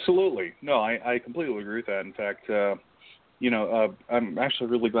 Oh, absolutely. No, I completely agree with that. In fact, I'm actually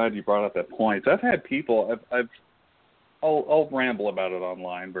really glad you brought up that point. I've had people, I'll ramble about it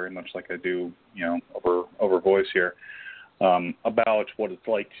online very much like I do, over voice here, about what it's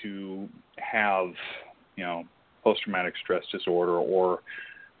like to have, post-traumatic stress disorder, or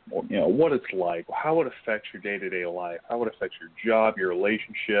what it's like, how it affects your day-to-day life, how it affects your job, your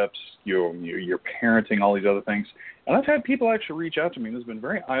relationships, your parenting, all these other things. And I've had people actually reach out to me, and this has been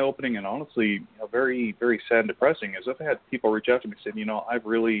very eye-opening and honestly very, very sad and depressing, is I've had people reach out to me and say, I've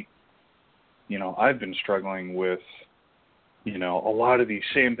really, I've been struggling with, a lot of these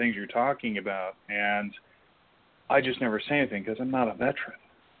same things you're talking about, and I just never say anything because I'm not a veteran.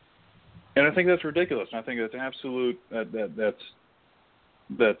 And I think that's ridiculous, and I think that's absolute, that's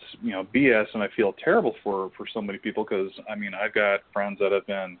BS, and I feel terrible for so many people because, I've got friends that have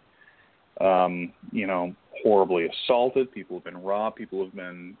been, horribly assaulted, people have been robbed, people have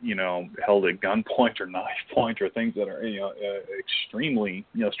been, held at gunpoint or knife point or things that are, extremely,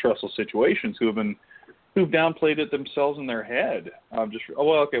 stressful situations, who've downplayed it themselves in their head.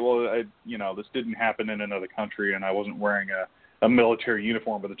 This didn't happen in another country, and I wasn't wearing a military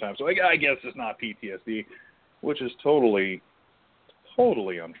uniform at the time, so I guess it's not PTSD, which is totally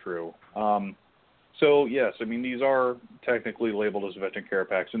untrue. So yes, these are technically labeled as veteran care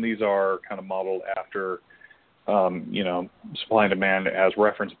packs, and these are kind of modeled after, supply and demand as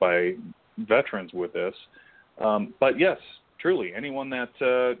referenced by veterans with this. But yes, truly, anyone that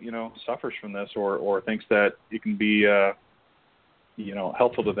suffers from this or thinks that it can be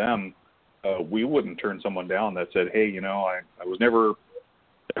helpful to them, we wouldn't turn someone down that said, hey, I was never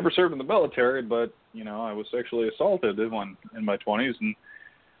served in the military, but I was sexually assaulted in my 20s, and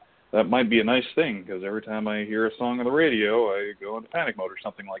that might be a nice thing because every time I hear a song on the radio, I go into panic mode or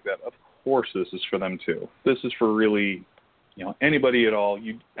something like that. Of course, this is for them too. This is for really, anybody at all.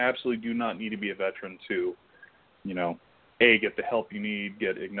 You absolutely do not need to be a veteran to, get the help you need,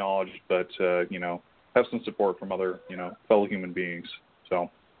 get acknowledged, but have some support from other, fellow human beings. So,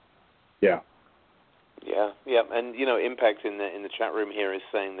 yeah. Yeah, and Impact in the chat room here is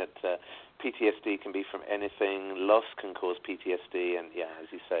saying that PTSD can be from anything. Loss can cause PTSD, and as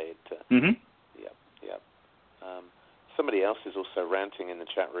you say, it. Mm-hmm. Yeah. somebody else is also ranting in the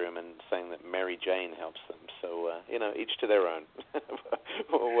chat room and saying that Mary Jane helps them. So, each to their own.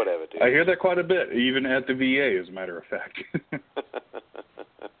 Or whatever, dude. I hear that quite a bit, even at the VA, as a matter of fact.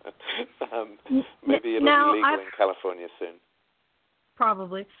 Maybe it'll be legal in California soon.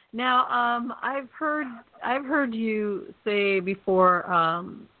 Probably. Now, I've heard you say before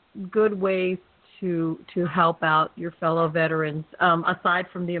good ways to help out your fellow veterans, aside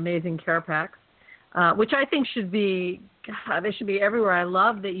from the amazing care packs, which I think should be they should be everywhere. I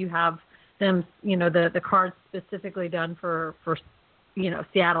love that you have them, the cards specifically done for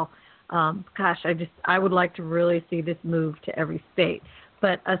Seattle. I would like to really see this move to every state.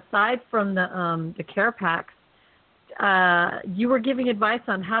 But aside from the care packs, you were giving advice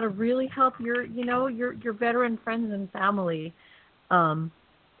on how to really help your veteran friends and family.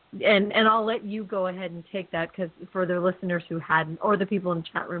 And I'll let you go ahead and take that, because for the listeners who hadn't, or the people in the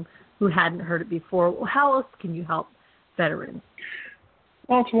chat room who hadn't heard it before, how else can you help veterans?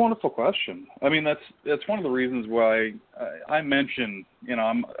 Well, it's a wonderful question. I mean, that's one of the reasons why I mention,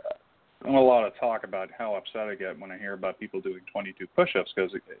 I'm a lot of talk about how upset I get when I hear about people doing 22 push-ups,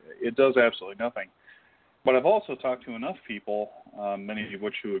 because it does absolutely nothing. But I've also talked to enough people, many of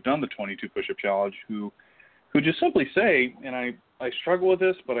which who have done the 22 push-up challenge, who just simply say, and I struggle with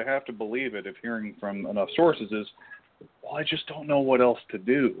this, but I have to believe it if hearing from enough sources, is, well, I just don't know what else to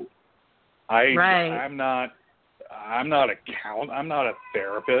do. I'm not a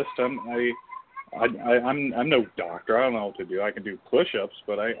therapist. I'm no doctor. I don't know what to do. I can do push-ups,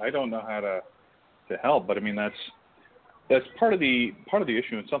 but I don't know how to help. But I mean, that's part of the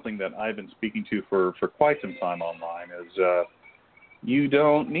issue, and something that I've been speaking to for quite some time online is you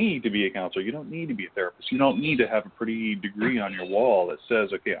don't need to be a counselor. You don't need to be a therapist. You don't need to have a pretty degree on your wall that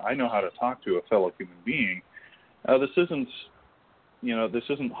says, okay, I know how to talk to a fellow human being. This isn't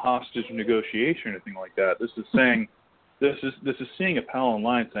hostage negotiation or anything like that. This is saying, this is seeing a pal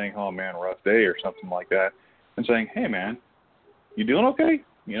online saying, oh man, rough day or something like that, and saying, hey man, you doing okay?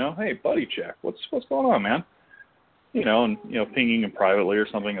 Hey, buddy check. What's going on, man? And pinging him privately or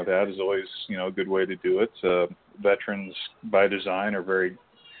something like that is always, a good way to do it. Veterans, by design, are very,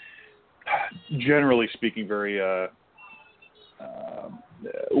 generally speaking, very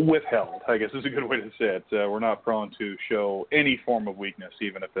withheld, I guess is a good way to say it. We're not prone to show any form of weakness,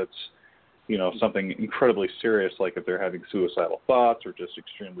 even if it's, something incredibly serious, like if they're having suicidal thoughts or just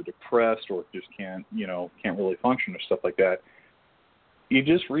extremely depressed or just can't really function or stuff like that. You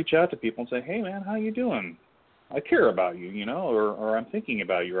just reach out to people and say, hey man, how you doing? I care about you, or I'm thinking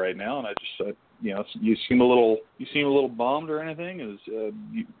about you right now, and I just, you seem a little bummed or anything.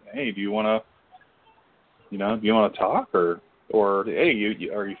 Hey, do you want to talk, or hey,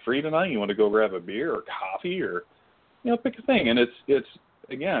 are you free tonight? You want to go grab a beer or coffee, or pick a thing. And it's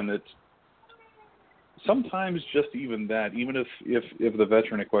sometimes just even that, even if the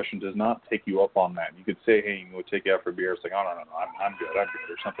veteran in question does not take you up on that, you could say, hey, we'll take you out for a beer. It's like, oh no, I'm good, or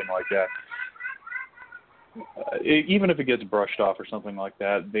something like that. Even if it gets brushed off or something like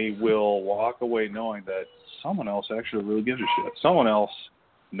that, they will walk away knowing that someone else actually really gives a shit. Someone else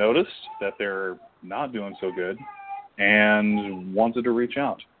noticed that they're not doing so good and wanted to reach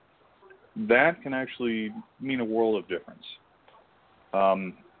out. That can actually mean a world of difference.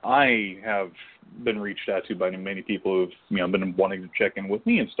 I have been reached out to by many people who've been wanting to check in with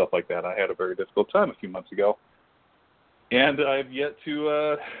me and stuff like that. I had a very difficult time a few months ago, and I've yet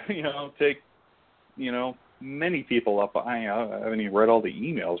to take many people up. I haven't even read all the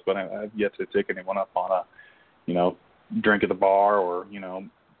emails, but I've yet to take anyone up on a, drink at the bar or,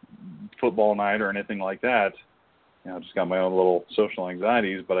 football night or anything like that. I've just got my own little social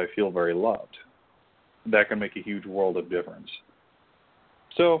anxieties, but I feel very loved. That can make a huge world of difference.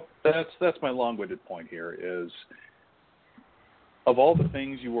 So that's my long-winded point here is, of all the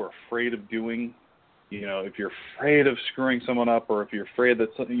things you were afraid of doing, if you're afraid of screwing someone up, or if you're afraid that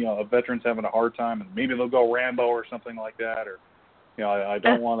a veteran's having a hard time and maybe they'll go Rambo or something like that, or I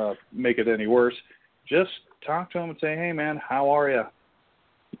don't want to make it any worse, just talk to them and say, hey man, how are you?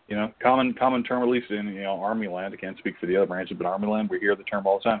 Common term, at least in Army land. I can't speak for the other branches, but Army land, we hear the term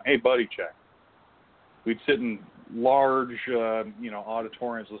all the time. Hey buddy check. We'd sit in large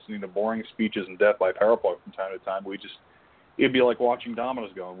auditoriums listening to boring speeches and death by PowerPoint from time to time. It'd be like watching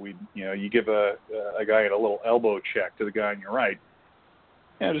dominoes go. You give a guy a little elbow check to the guy on your right,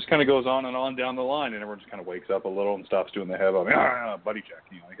 and it just kind of goes on and on down the line, and everyone just kind of wakes up a little and stops doing the head up. Buddy check.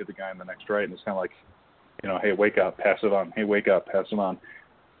 You hit the guy on the next right, and it's kind of like, hey, wake up, pass it on. Hey, wake up, pass it on.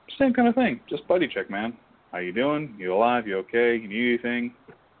 Same kind of thing. Just buddy check, man. How you doing? You alive? You okay? You need anything?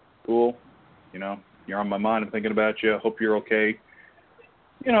 Cool. You're on my mind. I'm thinking about you. Hope you're okay.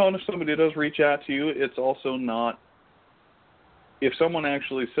 And if somebody does reach out to you, it's also not if someone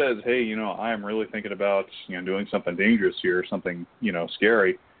actually says, hey, I am really thinking about, doing something dangerous here, something,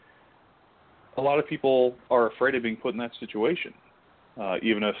 scary, a lot of people are afraid of being put in that situation.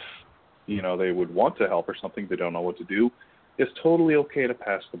 Even if, they would want to help or something, they don't know what to do. It's totally okay to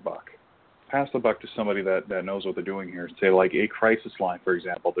pass the buck. Pass the buck to somebody that knows what they're doing here. Say, like a crisis line, for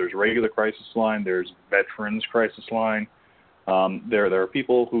example. There's a regular crisis line. There's veterans crisis line. There are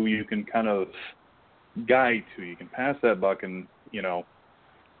people who you can kind of guide to. You can pass that buck and,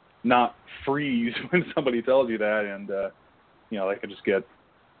 not freeze when somebody tells you that, and, that could just get,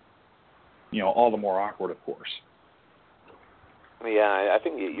 all the more awkward, of course. Yeah, I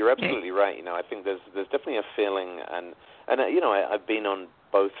think you're absolutely right. I think there's definitely a feeling, and I've been on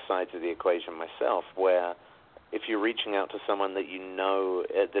both sides of the equation myself, where if you're reaching out to someone that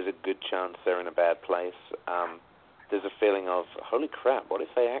there's a good chance they're in a bad place, there's a feeling of, holy crap, what if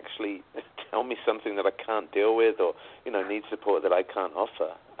they actually tell me something that I can't deal with, or need support that I can't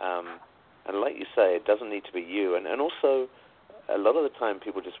offer? And like you say, it doesn't need to be you. And also, a lot of the time,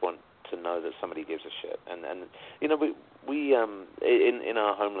 people just want to know that somebody gives a shit. And we in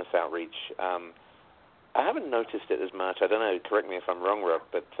our homeless outreach, I haven't noticed it as much. I don't know. Correct me if I'm wrong, Rob,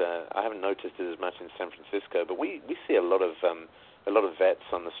 but I haven't noticed it as much in San Francisco. But we see a lot of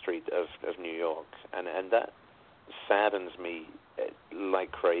vets on the street of New York, and that saddens me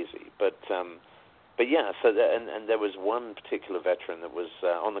like crazy. But yeah. So and there was one particular veteran that was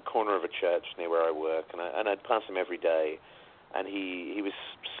on the corner of a church near where I work, and I'd pass him every day, and he was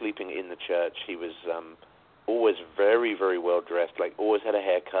sleeping in the church. He was always very, very well dressed, like always had a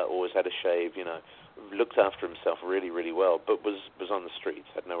haircut, always had a shave, looked after himself really, really well, but was on the streets,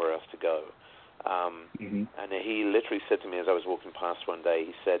 had nowhere else to go. And he literally said to me as I was walking past one day,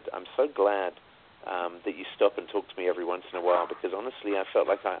 he said, I'm so glad that you stop and talk to me every once in a while, because honestly I felt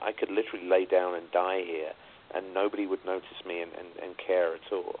like I could literally lay down and die here and nobody would notice me and care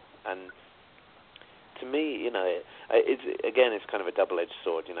at all. And to me, it's kind of a double-edged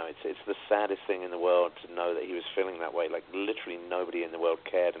sword. It's the saddest thing in the world to know that he was feeling that way. Like literally nobody in the world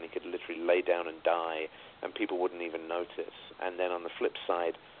cared, and he could literally lay down and die, and people wouldn't even notice. And then on the flip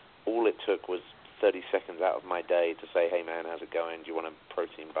side, all it took was 30 seconds out of my day to say, "Hey man, how's it going? Do you want a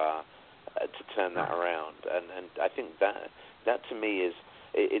protein bar?" To turn that around. And I think that to me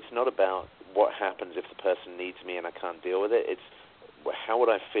it's not about what happens if the person needs me and I can't deal with it. It's how would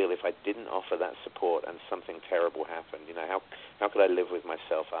I feel if I didn't offer that support and something terrible happened? How could I live with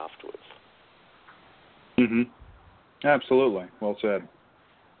myself afterwards? Absolutely. Well said.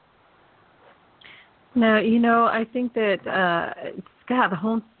 Now, I think that the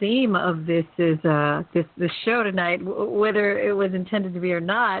whole theme of this is this show tonight, whether it was intended to be or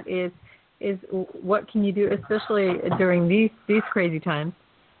not, is what can you do, especially during these crazy times?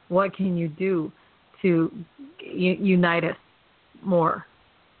 What can you do to unite us more?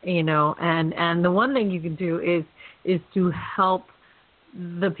 And the one thing you can do is to help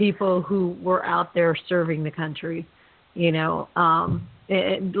the people who were out there serving the country.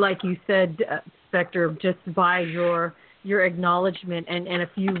 Like you said, Spectre, just by your acknowledgement and a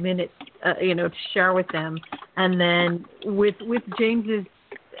few minutes, to share with them, and then with James's,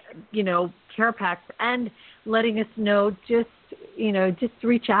 care packs, and letting us know, just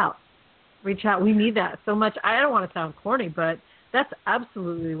reach out. We need that so much. I don't want to sound corny, but that's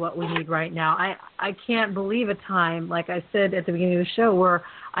absolutely what we need right now. I can't believe a time, like I said at the beginning of the show, where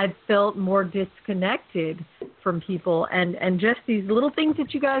I've felt more disconnected from people, and just these little things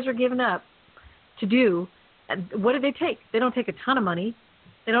that you guys are giving up to do. What do they take? They don't take a ton of money.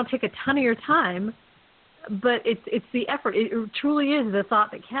 They don't take a ton of your time, but it's the effort. It truly is the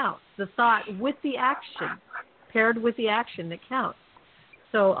thought that counts. The thought with the action, paired with the action, that counts.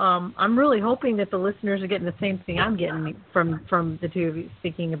 So I'm really hoping that the listeners are getting the same thing I'm getting from the two of you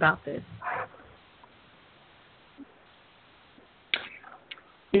speaking about this.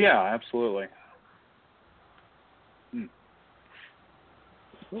 Yeah, absolutely.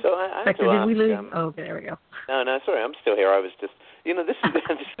 So I have to did ask, we lose? Okay, there we go. No, sorry, I'm still here. I was just, this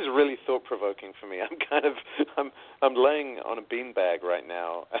is really thought provoking for me. I'm laying on a beanbag right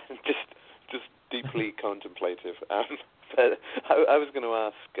now, and just deeply contemplative. But I was going to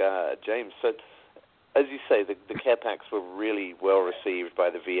ask James. So, as you say, the care packs were really well received by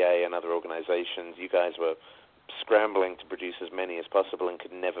the VA and other organizations. You guys were scrambling to produce as many as possible and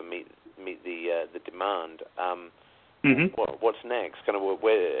could never meet the demand. What's next? Kind of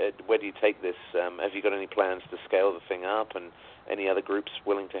where do you take this? Have you got any plans to scale the thing up, and any other groups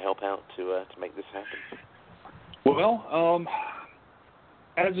willing to help out to make this happen? Well,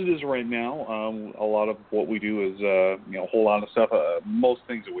 As it is right now, a lot of what we do is, a whole lot of stuff. Most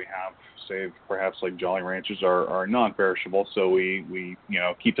things that we have, save perhaps like Jolly Ranchers, are non-perishable. So we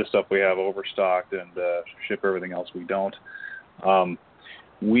keep the stuff we have overstocked and ship everything else we don't.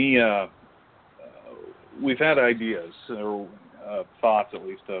 We've had ideas, or thoughts at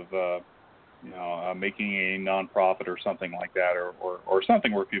least, of making a nonprofit or something like that, or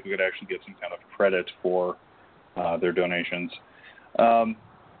something where people could actually get some kind of credit for their donations.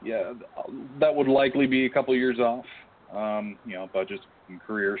 That would likely be a couple of years off. Budgets and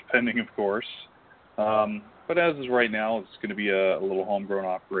careers pending, of course. But as is right now, it's going to be a little homegrown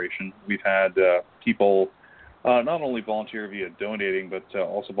operation. We've had people not only volunteer via donating, but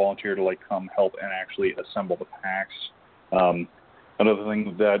also volunteer to come help and actually assemble the packs. Another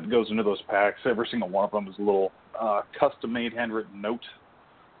thing that goes into those packs, every single one of them is a little custom-made handwritten note.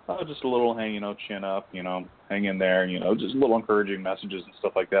 Just a little, hey, chin up, hang in there, just little encouraging messages and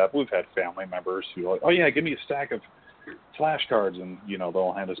stuff like that. We've had family members who are like, oh, yeah, give me a stack of flashcards, and,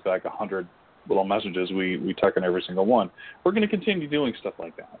 they'll hand us back 100 little messages. We tuck in every single one. We're going to continue doing stuff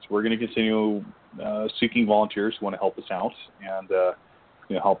like that. So we're going to continue seeking volunteers who want to help us out and,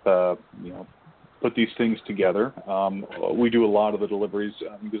 help, put these things together. We do a lot of the deliveries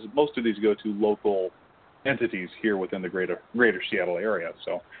because most of these go to local entities here within the greater Seattle area.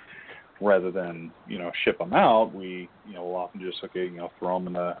 So rather than ship them out, we will often just throw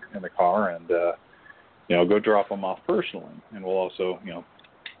them in the car and go drop them off personally. And we'll also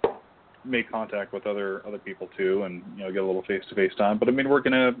make contact with other people too, and get a little face-to-face time. But we're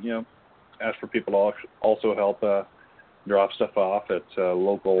gonna ask for people to also help drop stuff off at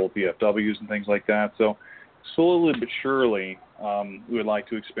local VFWs and things like that. So slowly but surely, we would like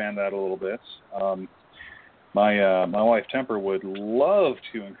to expand that a little bit. My wife Temper would love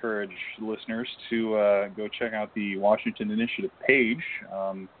to encourage listeners to go check out the Washington Initiative page.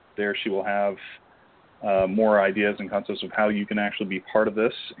 There she will have more ideas and concepts of how you can actually be part of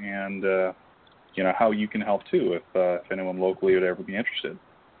this, and how you can help too if anyone locally would ever be interested.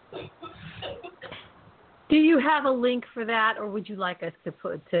 Do you have a link for that, or would you like us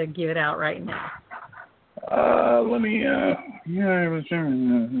to give it out right now? Let me. Give me a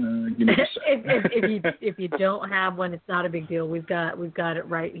second. If you don't have one, it's not a big deal. We've got it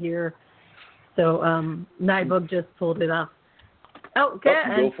right here. So Nightbug just pulled it up. Okay,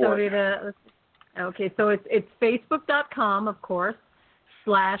 and so did okay, so it's facebook.com, of course,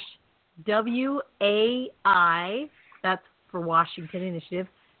 /WAI. That's for Washington Initiative.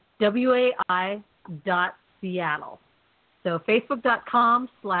 WAI.Seattle. So facebook.com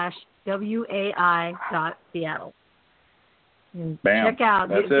 /WAI.Seattle. And bam. Check out.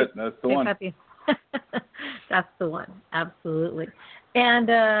 That's it. That's the one. That's the one. Absolutely. And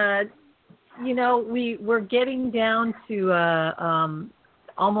we're getting down to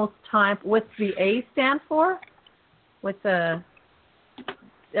almost time. What's the A stand for? What's the?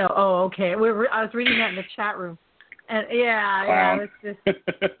 Oh, okay. I was reading that in the chat room. And this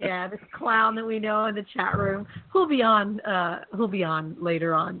clown that we know in the chat room. He'll be on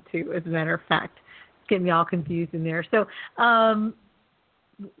later on too. As a matter of fact, it's getting me all confused in there. So, go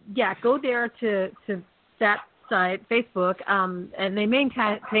there to that site, Facebook, and they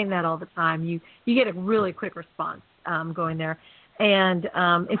maintain that all the time. You get a really quick response going there. And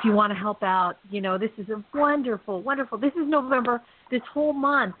if you want to help out, this is a wonderful. This is November. This whole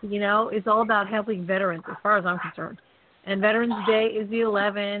month, is all about helping veterans, as far as I'm concerned. And Veterans Day is the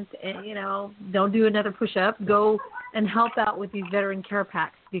 11th. And don't do another push-up. Go and help out with these veteran care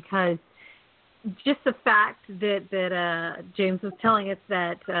packs, because just the fact that James was telling us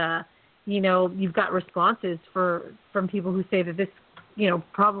that you've got responses from people who say that this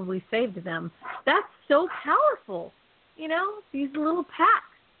probably saved them. That's so powerful. These little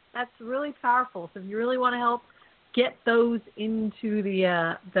packs. That's really powerful. So if you really want to help get those into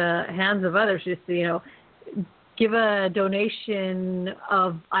the hands of others, just give a donation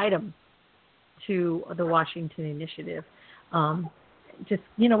of items to the Washington Initiative.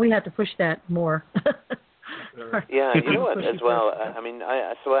 We have to push that more. Yeah, you know what? As well, I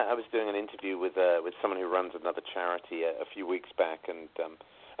was doing an interview with someone who runs another charity a few weeks back, and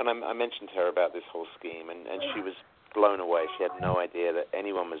I mentioned to her about this whole scheme, and she was blown away. She had no idea that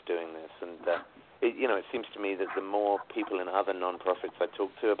anyone was doing this, and it seems to me that the more people in other non-profits I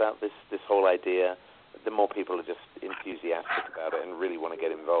talk to about this whole idea, the more people are just enthusiastic about it and really want to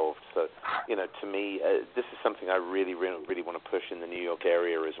get involved. So, to me, this is something I really, really, really want to push in the New York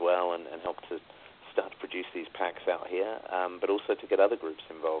area as well, and help to start to produce these packs out here, but also to get other groups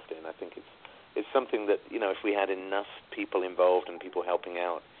involved in. I think it's something that, if we had enough people involved and people helping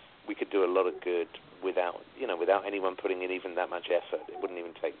out, we could do a lot of good without anyone putting in even that much effort. It wouldn't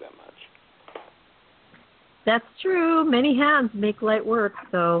even take that much. That's true. Many hands make light work.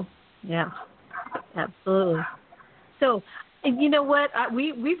 So, yeah, absolutely. So, you know what?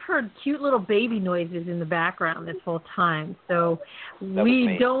 We've heard cute little baby noises in the background this whole time. So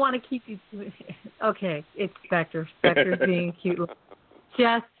we don't want to keep you. Okay, it's Spectre. Spectre's being cute.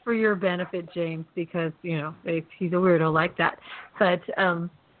 Just for your benefit, James, because, he's a weirdo like that. But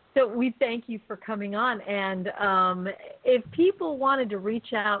so we thank you for coming on. And if people wanted to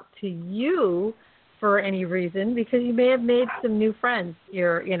reach out to you for any reason, because you may have made some new friends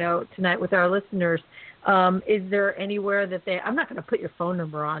here, tonight with our listeners, is there anywhere that I'm not going to put your phone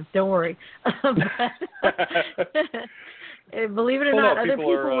number on, don't worry. Believe it or not, other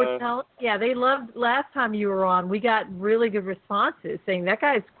people would tell. Yeah, they loved last time you were on. We got really good responses saying that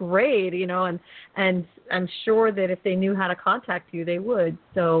guy's great, and I'm sure that if they knew how to contact you, they would.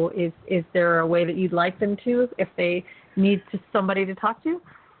 So, is there a way that you'd like them to if they need somebody to talk to?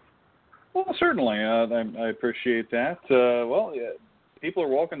 Well, certainly. I appreciate that. People are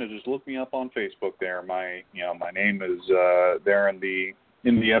welcome to just look me up on Facebook. There, my name is there in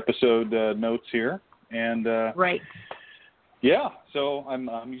the episode notes here, and right. Yeah, so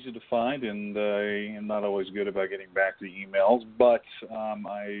I'm easy to find, and I am not always good about getting back to the emails, but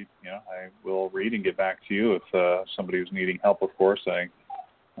I will read and get back to you if somebody who's needing help. Of course, I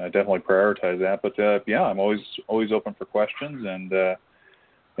definitely prioritize that. But I'm always open for questions, and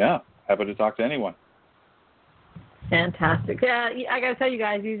happy to talk to anyone. Fantastic. Yeah, I got to tell you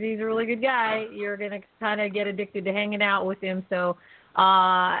guys, he's a really good guy. You're going to kind of get addicted to hanging out with him. So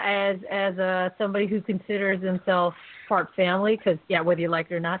as somebody who considers himself part family, because, whether you like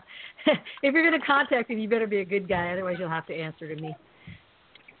it or not, if you're going to contact him, you better be a good guy. Otherwise, you'll have to answer to me.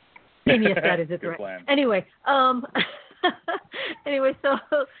 And yes, that is a threat. Anyway, so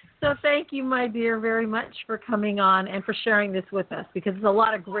thank you, my dear, very much for coming on and for sharing this with us, because it's a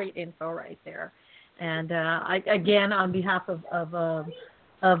lot of great info right there. And again, on behalf of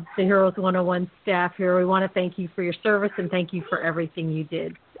the Heroes 101 staff here, we want to thank you for your service and thank you for everything you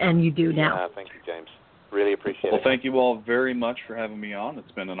did and you do now. Thank you, James. Really appreciate it. Well, thank you all very much for having me on.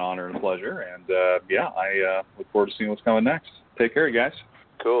 It's been an honor and a pleasure. And, I look forward to seeing what's coming next. Take care, you guys.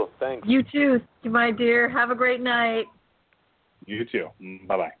 Cool. Thanks. You too, my dear. Have a great night. You too.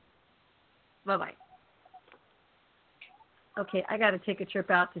 Bye-bye. Bye-bye. Okay, I got to take a trip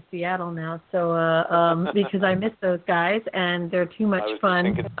out to Seattle now, so because I miss those guys and they're too much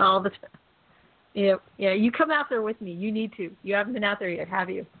fun all the time. Yeah, you come out there with me. You need to. You haven't been out there yet, have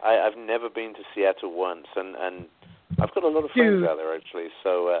you? I've never been to Seattle once, and I've got a lot of friends out there actually.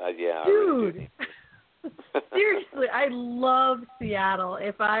 So I really do. Seriously, I love Seattle.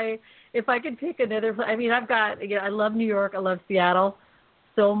 If I could pick another, I love New York. I love Seattle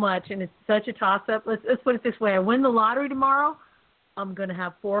so much, and it's such a toss-up. Let's put it this way. I win the lottery tomorrow, I'm going to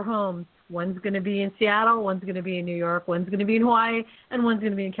have 4 homes. One's going to be in Seattle, one's going to be in New York, one's going to be in Hawaii, and one's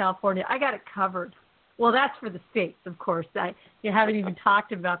going to be in California. I got it covered. Well, that's for the States, of course. You haven't even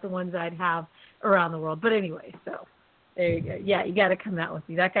talked about the ones I'd have around the world. But anyway, so there you go. Yeah, you got to come out with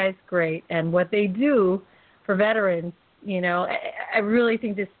me. That guy's great. And what they do for veterans, I really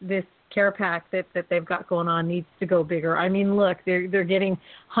think this care pack that they've got going on needs to go bigger. I mean, look, they're getting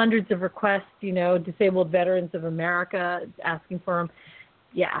hundreds of requests, Disabled Veterans of America asking for them.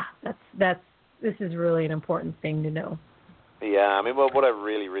 Yeah, this is really an important thing to know. Yeah, what I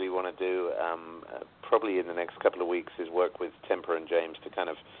really, really want to do, probably in the next couple of weeks, is work with Temper and James to kind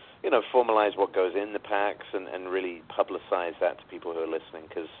of, formalize what goes in the packs and really publicize that to people who are listening,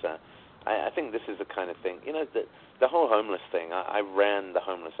 because I think this is the kind of thing, the whole homeless thing. I ran the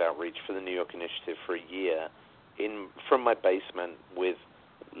homeless outreach for the New York Initiative for a year from my basement with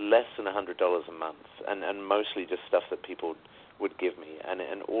less than $100 a month, and mostly just stuff that people would give me.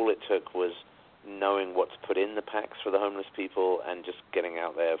 And all it took was knowing what to put in the packs for the homeless people and just getting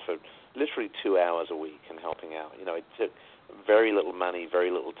out there for literally 2 hours a week and helping out. It took very little money,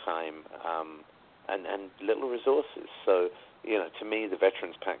 very little time, and little resources. So, to me, the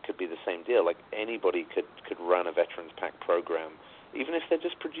Veterans Pack could be the same deal. Like, anybody could run a Veterans Pack program, even if they're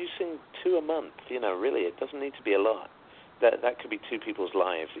just producing 2 a month. Really, it doesn't need to be a lot. That could be 2 people's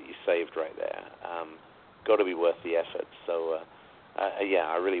lives that you saved right there. Got to be worth the effort. So,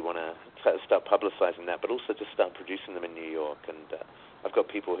 I really want to start publicizing that, but also just start producing them in New York. And I've got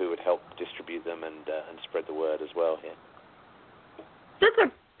people who would help distribute them and spread the word as well here.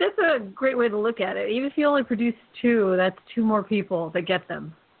 That's a great way to look at it. Even if you only produce 2, that's 2 more people that get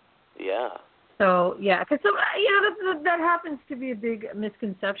them. Yeah. So, yeah, because, that happens to be a big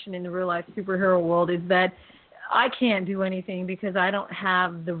misconception in the real-life superhero world, is that I can't do anything because I don't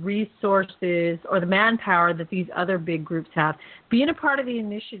have the resources or the manpower that these other big groups have. Being a part of the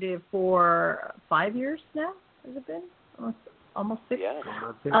initiative for 5 years now, has it been? Almost 6?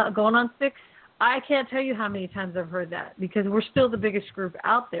 Yeah. Going on 6. I can't tell you how many times I've heard that because we're still the biggest group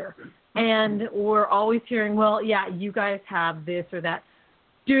out there. And we're always hearing, well, yeah, you guys have this or that.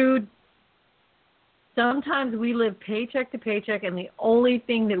 Dude, sometimes we live paycheck to paycheck, and the only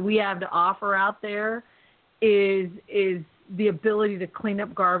thing that we have to offer out there is the ability to clean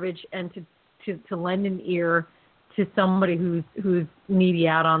up garbage and to lend an ear to somebody who's needy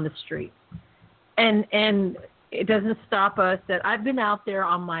out on the street. And it doesn't stop us that I've been out there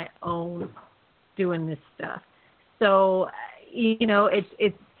on my own doing this stuff. So,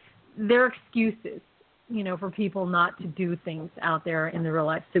 it's there are excuses, for people not to do things out there in the real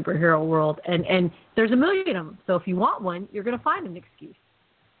life superhero world. And there's a million of them. So if you want one, you're going to find an excuse.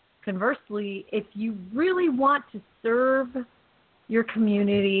 Conversely, if you really want to serve your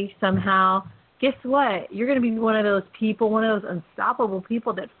community somehow, guess what? You're going to be one of those people, one of those unstoppable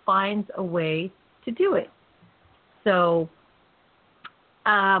people that finds a way to do it. So,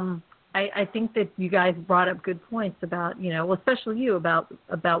 I think that you guys brought up good points about, especially you,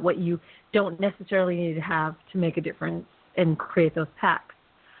 about what you don't necessarily need to have to make a difference and create those packs.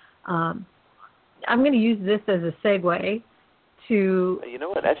 I'm going to use this as a segue to... You know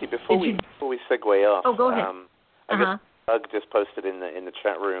what? Actually, before we segue off... Oh, go ahead. I guess Doug just posted in the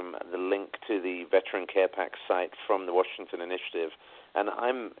chat room the link to the Veteran Care Pack site from the Washington Initiative. And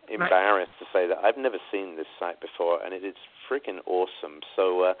I'm embarrassed to say that I've never seen this site before, and it is freaking awesome.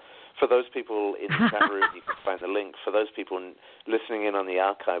 So for those people in the chat room, you can find the link. For those people listening in on the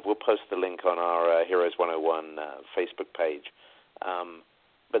archive, we'll post the link on our Heroes 101 Facebook page.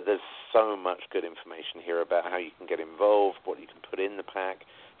 But there's so much good information here about how you can get involved, what you can put in the pack,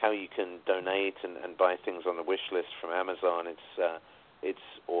 how you can donate and buy things on the wish list from Amazon. It's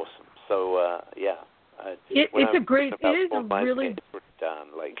awesome. So, yeah. It is a really done.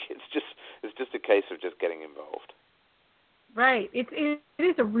 Like it's just a case of just getting involved. Right. It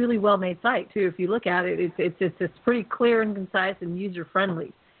is a really well made site too. If you look at it, it's pretty clear and concise and user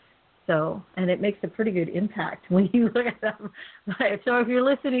friendly. So, and it makes a pretty good impact when you look at them. So if you're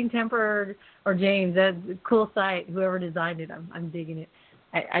listening, Temper or James, that's a cool site. Whoever designed it, I'm digging it.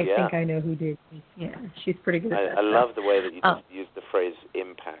 I think I know who did. Yeah, she's pretty good at that. I love the way that you just used the phrase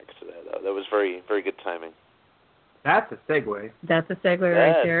impact there, though. That was very, very good timing. That's a segue. That's a segue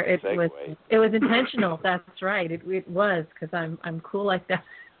right there. It was intentional. That's right. It was because I'm cool like that.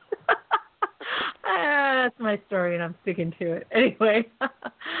 That's my story, and I'm sticking to it. Anyway,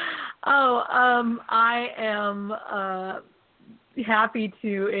 I am happy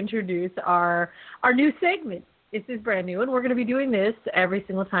to introduce our new segment. This is brand new, and we're going to be doing this every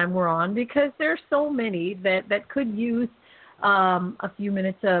single time we're on because there's so many that could use a few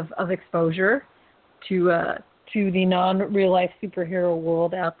minutes of exposure to the non-real life superhero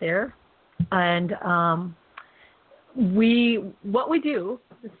world out there. And what we do,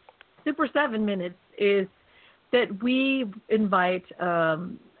 Super 7 Minutes, is that we invite a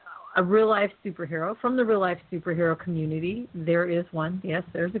real life superhero from the real life superhero community. There is one. Yes,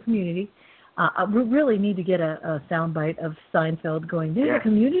 there's a community. We really need to get a soundbite of Seinfeld going, there's a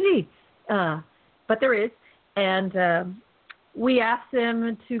community. But there is. And we asked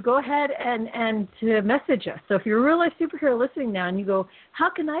them to go ahead and to message us. So if you're a real life superhero listening now and you go, how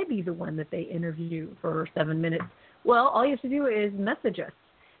can I be the one that they interview for 7 minutes? Well, all you have to do is message us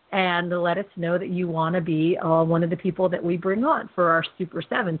and let us know that you want to be one of the people that we bring on for our Super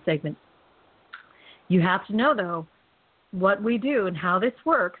 7 segment. You have to know, though, what we do and how this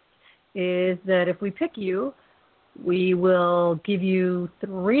works is that if we pick you, we will give you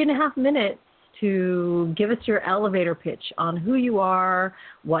 3.5 minutes to give us your elevator pitch on who you are,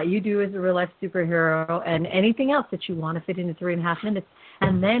 what you do as a real-life superhero, and anything else that you want to fit into 3.5 minutes.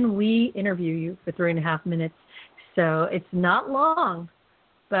 And then we interview you for 3.5 minutes. So it's not long,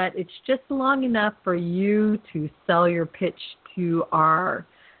 but it's just long enough for you to sell your pitch to our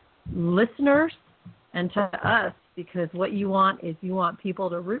listeners and to us, because what you want is you want people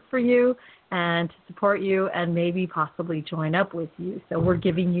to root for you and to support you and maybe possibly join up with you. So we're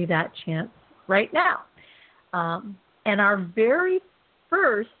giving you that chance right now. And our very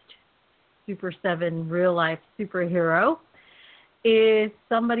first Super 7 real-life superhero is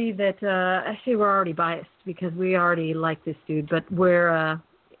somebody that, actually we're already biased because we already like this dude, but we're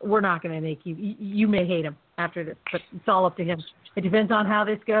not going to make you, you may hate him after this, but it's all up to him. It depends on how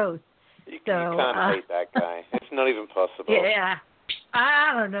this goes. You can't hate that guy. It's not even possible. Yeah,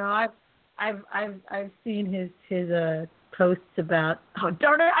 I don't know. I've seen his posts about, oh,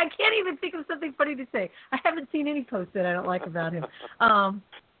 darn it, I can't even think of something funny to say. I haven't seen any posts that I don't like about him.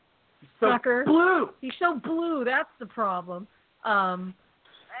 Sucker. Blue. He's so blue. That's the problem.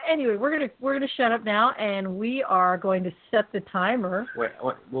 Anyway, we're gonna shut up now, and we are going to set the timer. Wait.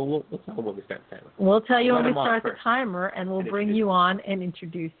 We'll tell them when we start the timer. We'll tell you when we start the timer, and we'll bring you on and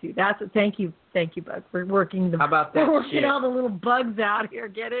introduce you. Thank you, Bug. We're working How about that? We're working all the little bugs out here.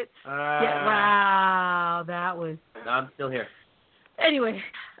 Get it? Wow, that was. No, I'm still here. Anyway,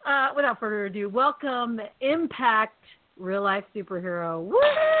 without further ado, welcome Impact Real Life Superhero. Woo!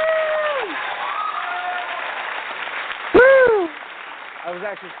 I was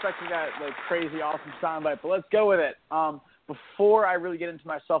actually expecting that crazy, awesome soundbite, but let's go with it. Before I really get into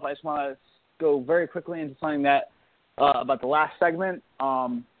myself, I just want to go very quickly into something that about the last segment.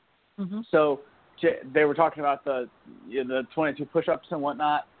 So they were talking about the 22 push-ups and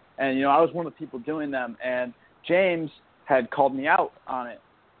whatnot, and I was one of the people doing them, and James had called me out on it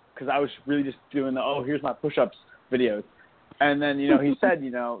because I was really just doing here's my push-ups videos, and then he said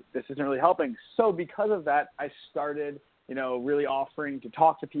this isn't really helping. So because of that, I started really offering to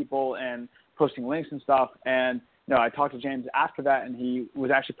talk to people and posting links and stuff. And, I talked to James after that, and he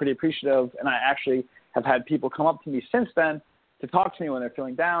was actually pretty appreciative. And I actually have had people come up to me since then to talk to me when they're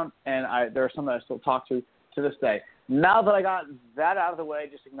feeling down. And there are some that I still talk to this day. Now that I got that out of the way,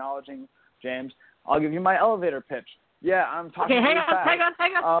 just acknowledging James, I'll give you my elevator pitch. Yeah, I'm talking really fast. Hang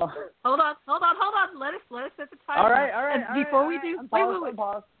on. Hold on. Let us set the timer. All right. Before we do, wait.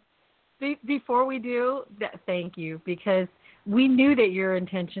 Pause. Before we do, thank you, because we knew that your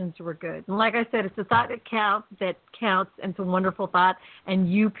intentions were good. And like I said, it's the thought that counts, and it's a wonderful thought,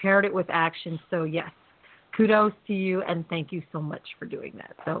 and you paired it with action. So, yes, kudos to you, and thank you so much for doing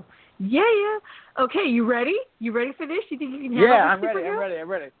that. So, yeah. Okay, you ready? You ready for this? You think you can handle this? I'm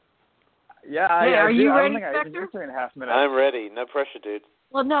ready. Yeah, are you ready, Spectre? Spectre? 3.5 minutes. I'm ready. No pressure, dude.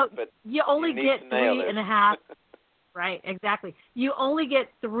 Well, no, but you only get 3.5. Right, exactly. You only get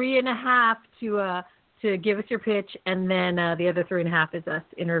 3.5 to give us your pitch, and then the other 3.5 is us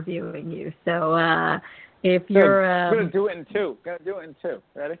interviewing you. So if you're I'm gonna do it in two.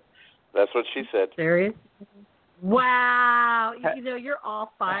 Ready? That's what she said. Serious? Wow, you're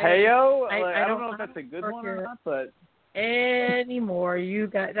all fired. Heyo, I don't know if that's a good one or not, but anymore.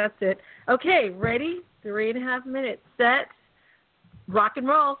 That's it. Okay, ready? 3.5 minutes. Set. Rock and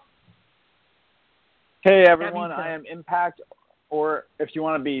roll. Hey everyone, I am Impact, or if you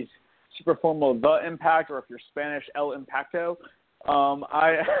want to be super formal, The Impact, or if you're Spanish, El Impacto.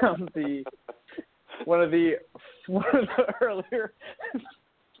 I am one of the earlier.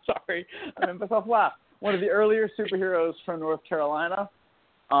 Sorry, I made myself laugh. One of the earlier superheroes from North Carolina.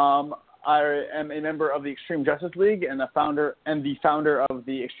 I am a member of the Extreme Justice League and the founder of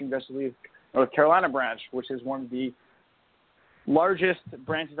the Extreme Justice League North Carolina branch, which is one of the largest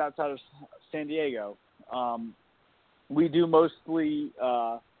branches outside of San Diego. We do mostly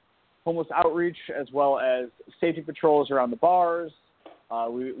homeless outreach as well as safety patrols around the bars.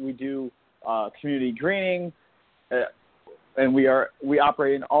 We do community greening, and we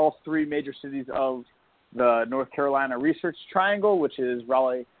operate in all three major cities of the North Carolina Research Triangle, which is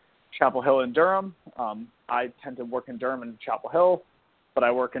Raleigh, Chapel Hill, and Durham. I tend to work in Durham and Chapel Hill, but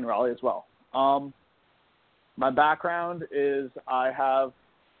I work in Raleigh as well. My background is I have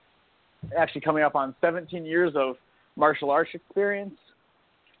actually coming up on 17 years of martial arts experience,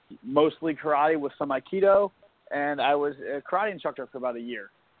 mostly karate with some Aikido, and I was a karate instructor for about a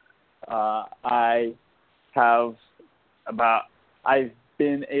year. I've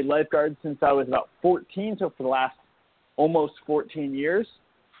been a lifeguard since I was about 14, so for the last almost 14 years.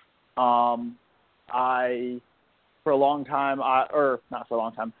 For a long time, not for a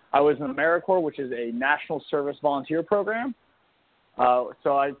long time, I was in AmeriCorps, which is a national service volunteer program.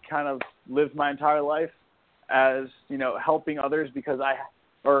 So I kind of lived my entire life as, helping others because I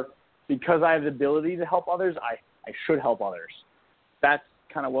have the ability to help others, I should help others. That's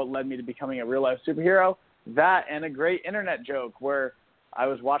kind of what led me to becoming a real-life superhero. That and a great internet joke where I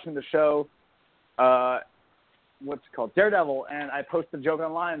was watching the show, what's it called, Daredevil, and I posted a joke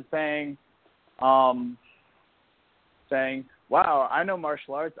online saying, wow, I know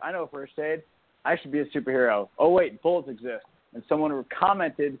martial arts, I know first aid, I should be a superhero. Oh, wait, bullets exist. And someone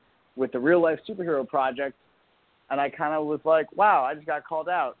commented with the Real Life Superhero Project, and I kind of was like, wow, I just got called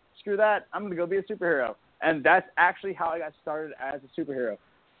out. Screw that, I'm going to go be a superhero. And that's actually how I got started as a superhero,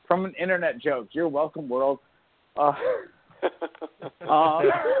 from an internet joke. You're welcome, world. I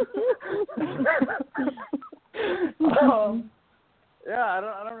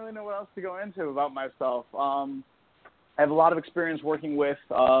don't really know what else to go into about myself. I have a lot of experience working with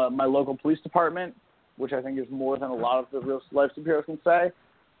my local police department, which I think is more than a lot of the real life superheroes can say.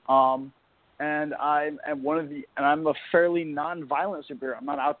 And I'm a fairly non-violent superhero. I'm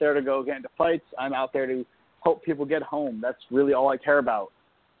not out there to go get into fights. I'm out there to help people get home. That's really all I care about.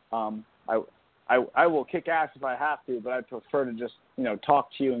 I will kick ass if I have to, but I prefer to just, talk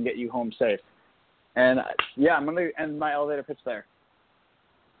to you and get you home safe. And I'm going to end my elevator pitch there.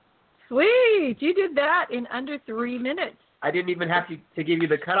 Sweet. You did that in under 3 minutes. I didn't even have to give you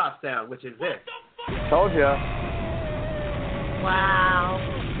the cutoff sound, which is this. Told you. Wow.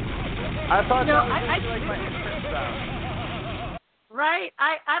 I thought that was I like my instant sound. Right?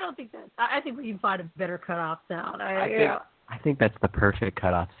 I don't think that. I think we can find a better cutoff sound. I think that's the perfect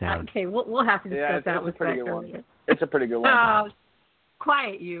cutoff sound. Okay, we'll have to discuss that with pretty Spectre. good one. It's a pretty good one.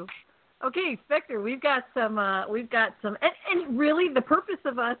 Quiet you. Okay, Spectre, we've got some, and really the purpose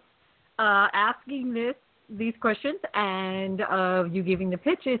of us asking these questions and of you giving the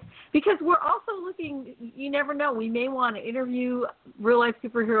pitches, because we're also looking, you never know, we may want to interview real-life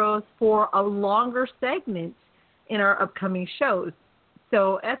superheroes for a longer segment in our upcoming shows.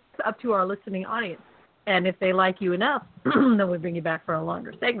 So that's up to our listening audience. And if they like you enough, then we bring you back for a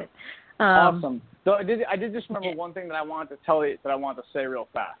longer segment. Awesome. So I did just remember one thing that I wanted to tell you, that I wanted to say real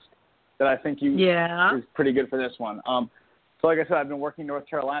fast, that I think is pretty good for this one. So like I said, I've been working in North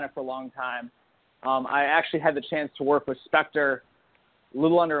Carolina for a long time. I actually had the chance to work with Spectre a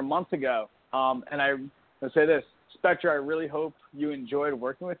little under a month ago. And I'm going to say this, Spectre, I really hope you enjoyed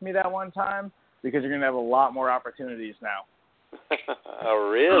working with me that one time, because you're going to have a lot more opportunities now. Oh,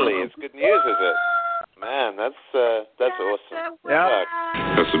 really? It's good news, is it? Man, that's awesome. Yeah.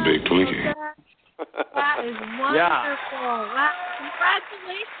 That's a big Twinkie. That is wonderful. Yeah.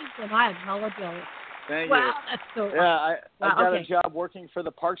 Congratulations. And I apologize. Thank wow, you. That's so I got okay. a job working for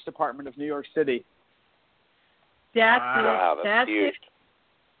the Parks Department of New York City. That's huge. it.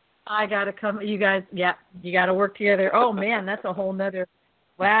 I got to come. You guys, you got to work together. Oh, man, that's a whole nother.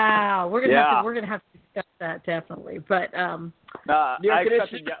 Wow. We're going to have to discuss that, definitely. But I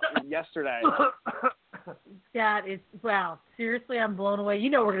accepted yesterday. That is, wow. Seriously, I'm blown away.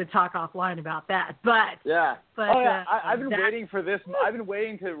 We're going to talk offline about that. But yeah. But, I've been waiting for this. I've been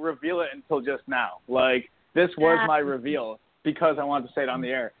waiting to reveal it until just now. Like, this was my reveal because I wanted to say it on the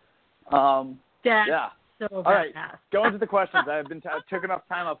air. Yeah. So all right. Go into the questions. I took enough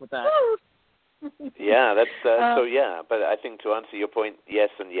time up with that. Yeah, that's so. Yeah, but I think to answer your point, yes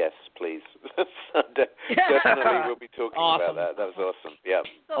and yes, please. Definitely, we'll be talking about that. That was awesome. Yeah.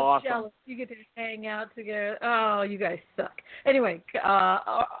 So awesome. Jealous. You get to hang out together. Oh, you guys suck. Anyway,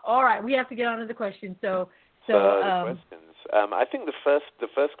 all right, we have to get on to the questions. So the questions. I think the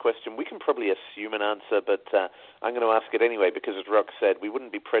first question we can probably assume an answer, but I'm going to ask it anyway because, as Rock said, we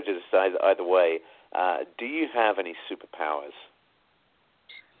wouldn't be prejudiced either way. Do you have any superpowers?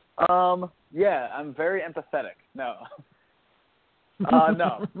 Yeah, I'm very empathetic. No.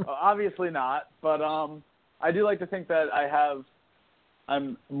 No, obviously not. But I do like to think that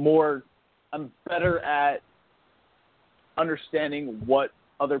I'm better at understanding what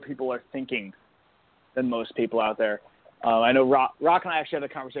other people are thinking than most people out there. I know Rock and I actually had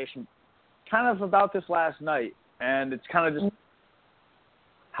a conversation kind of about this last night, and it's kind of just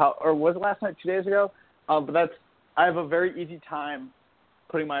or was it last night, 2 days ago? But I have a very easy time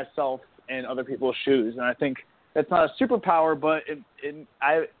putting myself in other people's shoes, and I think that's not a superpower, but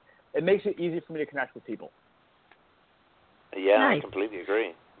it makes it easy for me to connect with people. Yeah, nice. I completely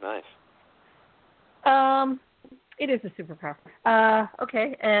agree. Nice. It is a superpower.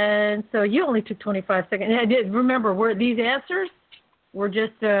 Okay, and so you only took 25 seconds. And remember, these answers, we're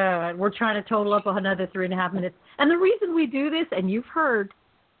just we're trying to total up another 3.5 minutes. And the reason we do this, and you've heard,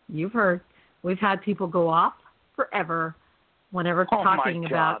 we've had people go off forever whenever talking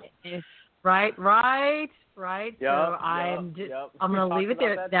about it. Right. Yep, so I'm going to leave it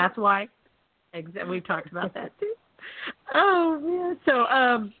there. That's why. We've talked about that too. Oh man.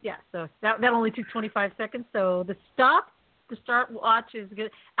 So that only took 25 seconds. So the stopwatch is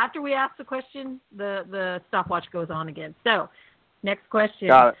good. After we ask the question, the stopwatch goes on again. So next question.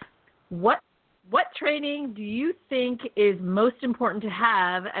 Got it. What training do you think is most important to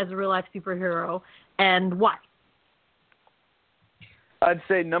have as a real life superhero, and why? I'd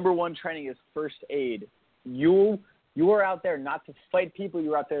say number one training is first aid. You are out there not to fight people.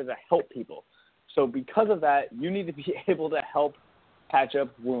 You're out there to help people. So because of that, you need to be able to help patch up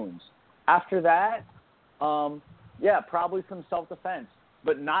wounds. After that, probably some self-defense.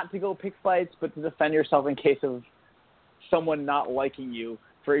 But not to go pick fights, but to defend yourself in case of someone not liking you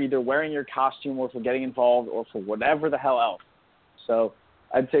for either wearing your costume or for getting involved or for whatever the hell else. So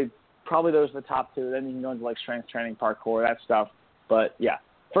I'd say probably those are the top two. Then you can go into like strength training, parkour, that stuff. But yeah,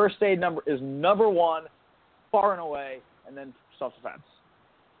 First aid is number one, far and away, and then self-defense.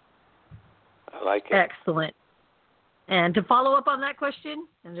 I like it. Excellent. And to follow up on that question,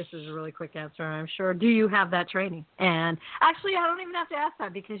 and this is a really quick answer, I'm sure, do you have that training? And actually, I don't even have to ask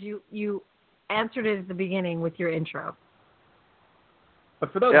that because you answered it at the beginning with your intro.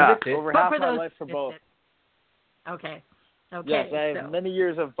 But for those yeah, who missed over it, half my life for both. Okay. Yes, I have many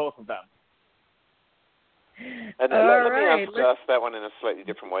years of both of them. And let me ask that one in a slightly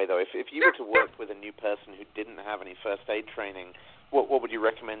different way, though. If you were to work with a new person who didn't have any first aid training, what would you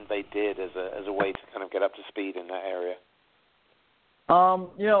recommend they did as a way to kind of get up to speed in that area?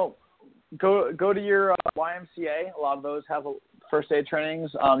 Go to your YMCA. A lot of those have first aid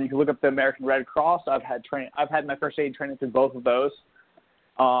trainings. You can look up the American Red Cross. I've had my first aid training through both of those.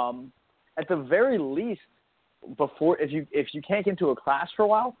 At the very least, before if you can't get into a class for a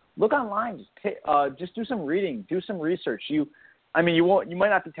while, look online. Just do some reading, do some research. You might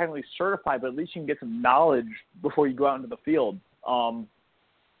not be technically certified, but at least you can get some knowledge before you go out into the field. At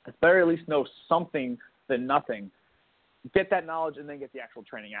the very least, know something than nothing. Get that knowledge and then get the actual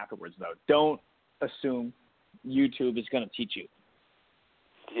training afterwards, though. Don't assume YouTube is going to teach you.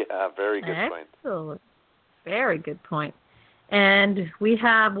 Yeah, very good point. Excellent. Very good point. And we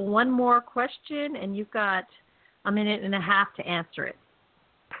have one more question, and you've got a minute and a half to answer it.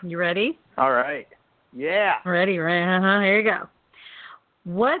 You ready? All right. Yeah. Ready, right? Here you go.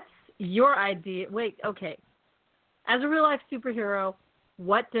 What's your idea? Wait, okay. As a real-life superhero,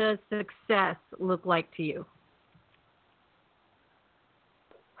 what does success look like to you?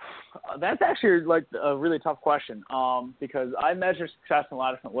 That's actually like a really tough question because I measure success in a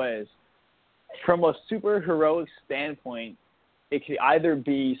lot of different ways. From a superheroic standpoint, it could either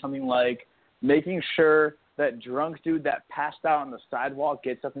be something like making sure that drunk dude that passed out on the sidewalk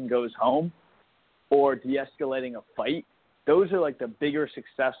gets up and goes home, or de-escalating a fight. Those are like the bigger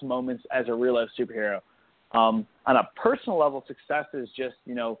success moments as a real-life superhero. On a personal level, success is just,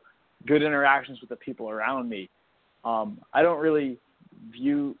 good interactions with the people around me. I don't really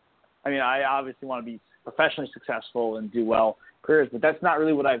I obviously want to be professionally successful and do well careers, but that's not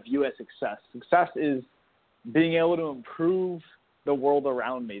really what I view as success. Success is being able to improve the world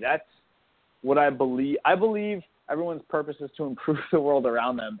around me. That's what I believe. I believe everyone's purpose is to improve the world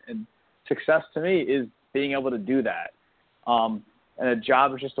around them, and success to me is being able to do that. And a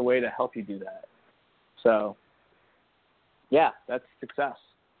job is just a way to help you do that. So, yeah, that's success.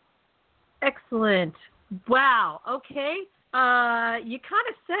 Excellent. Wow. Okay. You kind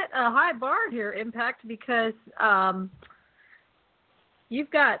of set a high bar here, Impact, because you've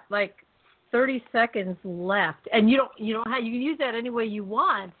got like 30 seconds left, and you can use that any way you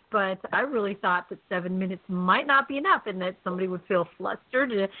want. But I really thought that 7 minutes might not be enough, and that somebody would feel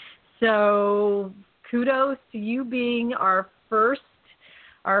flustered. So, kudos to you being our first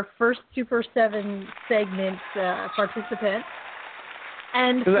Super 7 segment participant,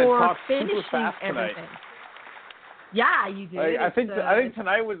 and for finishing everything. Yeah, you did. I think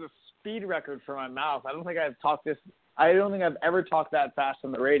tonight was a speed record for my mouth. I don't think I've ever talked that fast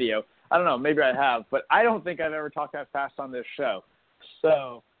on the radio. I don't know, maybe I have, but I don't think I've ever talked that fast on this show.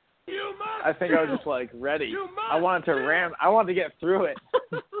 So I think I was just like ready. I wanted to get through it.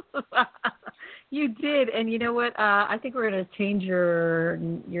 You did, and you know what? I think we're going to change your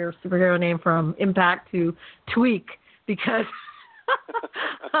superhero name from Impact to Tweak because.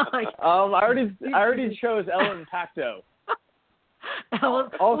 I already chose El Impacto.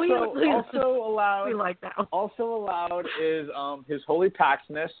 Also allowed. We like that one. Also allowed is His Holy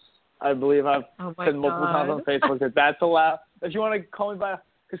Paxness. I believe I've said multiple times on Facebook that that's allowed. If you want to call me by,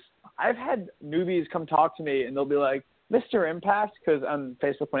 because I've had newbies come talk to me and they'll be like, Mr. Impact, because on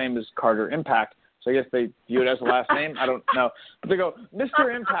Facebook my name is Carter Impact, so I guess they view it as a last name. I don't know. But they go,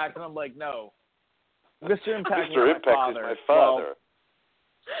 Mr. Impact, and I'm like, no. Mr. Impact, Mr. Impact is my father.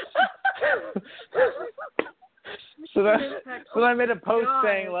 So I made a post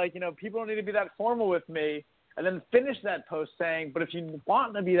saying, like, people don't need to be that formal with me, and then finish that post saying, but if you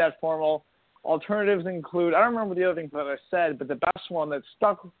want to be that formal, alternatives include, I don't remember the other things that I said, but the best one that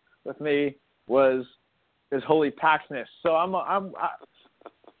stuck with me was His Holy Paxness. So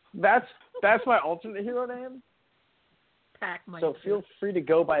that's my alternate hero name. So feel free to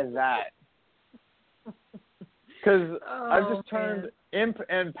go by that. Because I've just turned Imp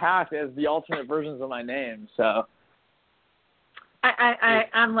and Pact as the alternate versions of my name, so.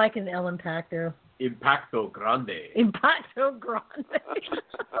 I'm liking El Impacto. Impacto Grande. Impacto Grande.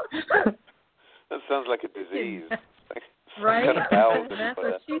 That sounds like a disease. Right? That's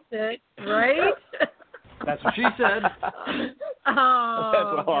what she said. Right? That's what she said.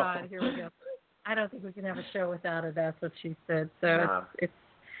 Oh, God, here we go. I don't think we can have a show without a That's What She Said. So it's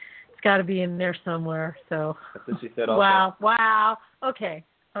got to be in there somewhere. So. That's what she said also. Wow. Okay.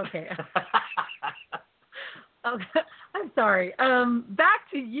 Okay, I'm sorry.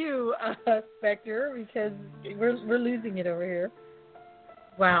 Back to you, Spectre, because we're losing it over here.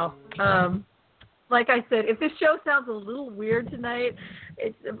 Wow. Like I said, if this show sounds a little weird tonight,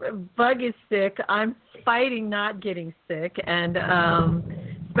 Bug is sick. I'm fighting not getting sick, and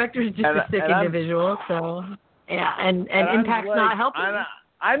Spectre's just a sick individual. So yeah, and Impact's not helping.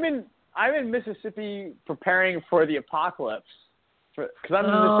 I'm in Mississippi preparing for the apocalypse. Because I'm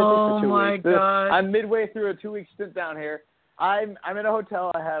in Mississippi for 2 weeks. My God. I'm midway through a 2-week stint down here. I'm in a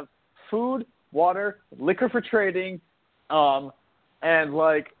hotel. I have food, water, liquor for trading, and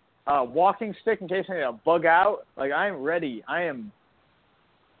a walking stick in case I need to bug out. Like, I'm ready.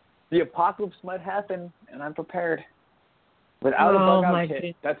 The apocalypse might happen, and I'm prepared. Without a bug out kit.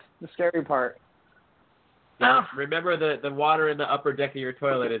 Goodness. That's the scary part. Yeah, remember the water in the upper deck of your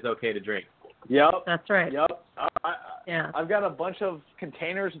toilet is okay to drink. Yep. That's right. Yep. Yeah. I've got a bunch of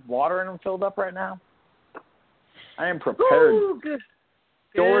containers of water in them filled up right now. I am prepared. Ooh, good.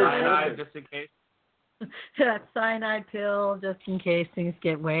 Cyanide, just in case. That cyanide pill, just in case things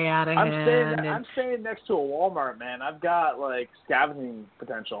get way out of hand. I'm staying next to a Walmart, man. I've got scavenging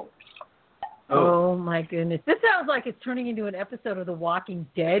potential. Oh my goodness! This sounds like it's turning into an episode of The Walking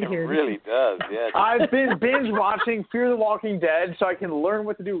Dead here. It really does, yeah. I've been binge watching Fear the Walking Dead so I can learn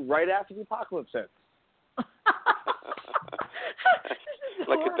what to do right after the apocalypse hits.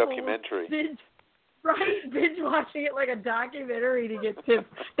 Like a documentary. Binge watching it like a documentary to get tips.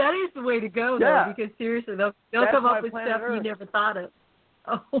 That is the way to go, though, because seriously, they'll come up with stuff you never thought of.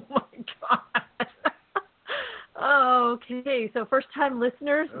 Oh my God. Okay, so first-time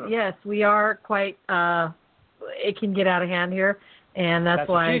listeners, yes, we are quite, it can get out of hand here, and that's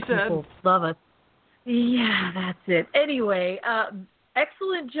why people love us. Yeah, that's it. Anyway,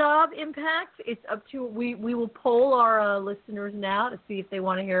 excellent job, Impact. It's up to, we will poll our listeners now to see if they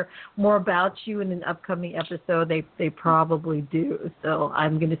want to hear more about you in an upcoming episode. They probably do, so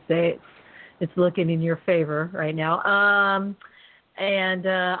I'm going to say it's looking in your favor right now. And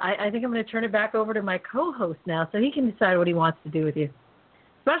I think I'm going to turn it back over to my co-host now, so he can decide what he wants to do with you.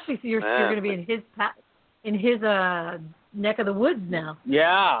 Especially if you're going to be in his neck of the woods now.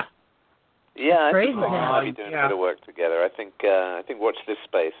 Yeah. Yeah, I think we're going to be doing a bit of work together. I think watch this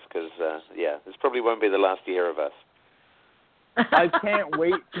space because this probably won't be the last year of us. I can't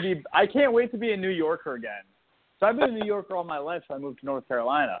wait to be a New Yorker again. So I've been a New Yorker all my life. So I moved to North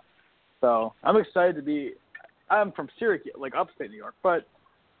Carolina. So I'm excited to be. I'm from Syracuse, upstate New York, but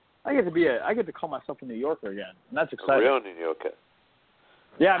I get to call myself a New Yorker again, and that's exciting. A real New Yorker.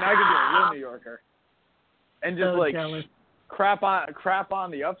 Yeah, now I can be a real New Yorker, and just jealous. crap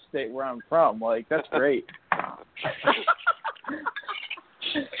on the upstate where I'm from. That's great.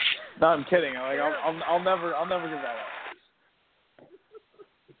 No, I'm kidding. I'll never give that up.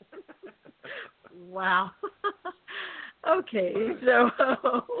 Wow. Okay, so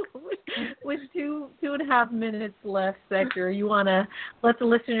with two and a half minutes left, Spectre, you want to let the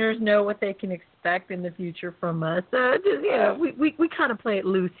listeners know what they can expect in the future from us. We kind of play it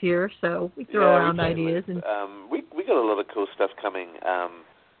loose here, so we throw around ideas. And we got a lot of cool stuff coming.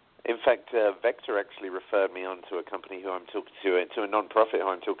 In fact, Vector actually referred me on to a company who I'm talking to a non-profit who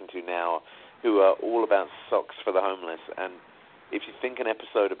I'm talking to now, who are all about socks for the homeless. And if you think an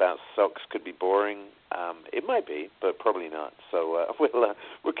episode about socks could be boring, it might be, but probably not. So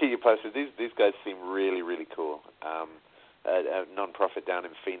we'll keep you posted. These guys seem really, really cool. A non-profit down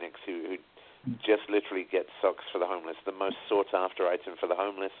in Phoenix who just literally gets socks for the homeless, the most sought-after item for the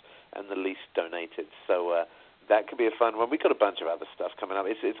homeless and the least donated. So that could be a fun one. We got a bunch of other stuff coming up.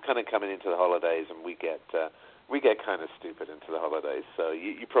 It's kind of coming into the holidays, and we get kind of stupid into the holidays. So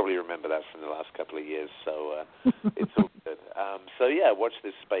you probably remember that from the last couple of years. So it's all good. Watch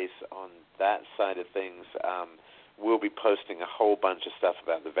this space on that side of things. We'll be posting a whole bunch of stuff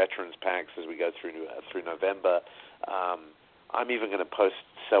about the veterans packs as we go through November. I'm even going to post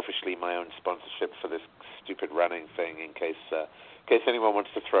selfishly my own sponsorship for this stupid running thing in case anyone wants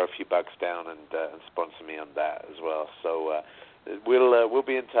to throw a few bucks down and sponsor me on that as well. So we'll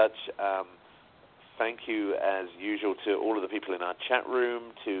be in touch. Thank you, as usual, to all of the people in our chat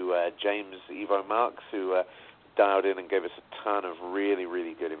room, to James Evo Marx, who dialed in and gave us a ton of really,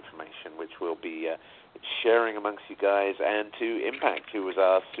 really good information, which we'll be sharing amongst you guys, and to Impact, who was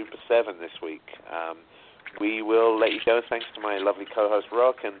our Super 7 this week. We will let you go. Thanks to my lovely co-host,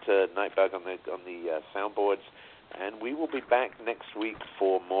 Rock, and to Nightbug on the soundboards. And we will be back next week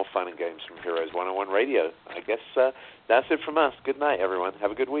for more fun and games from Heroes 101 Radio. I guess that's it from us. Good night, everyone.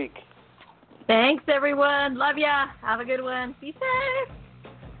 Have a good week. Thanks, everyone. Love ya. Have a good one. Be safe.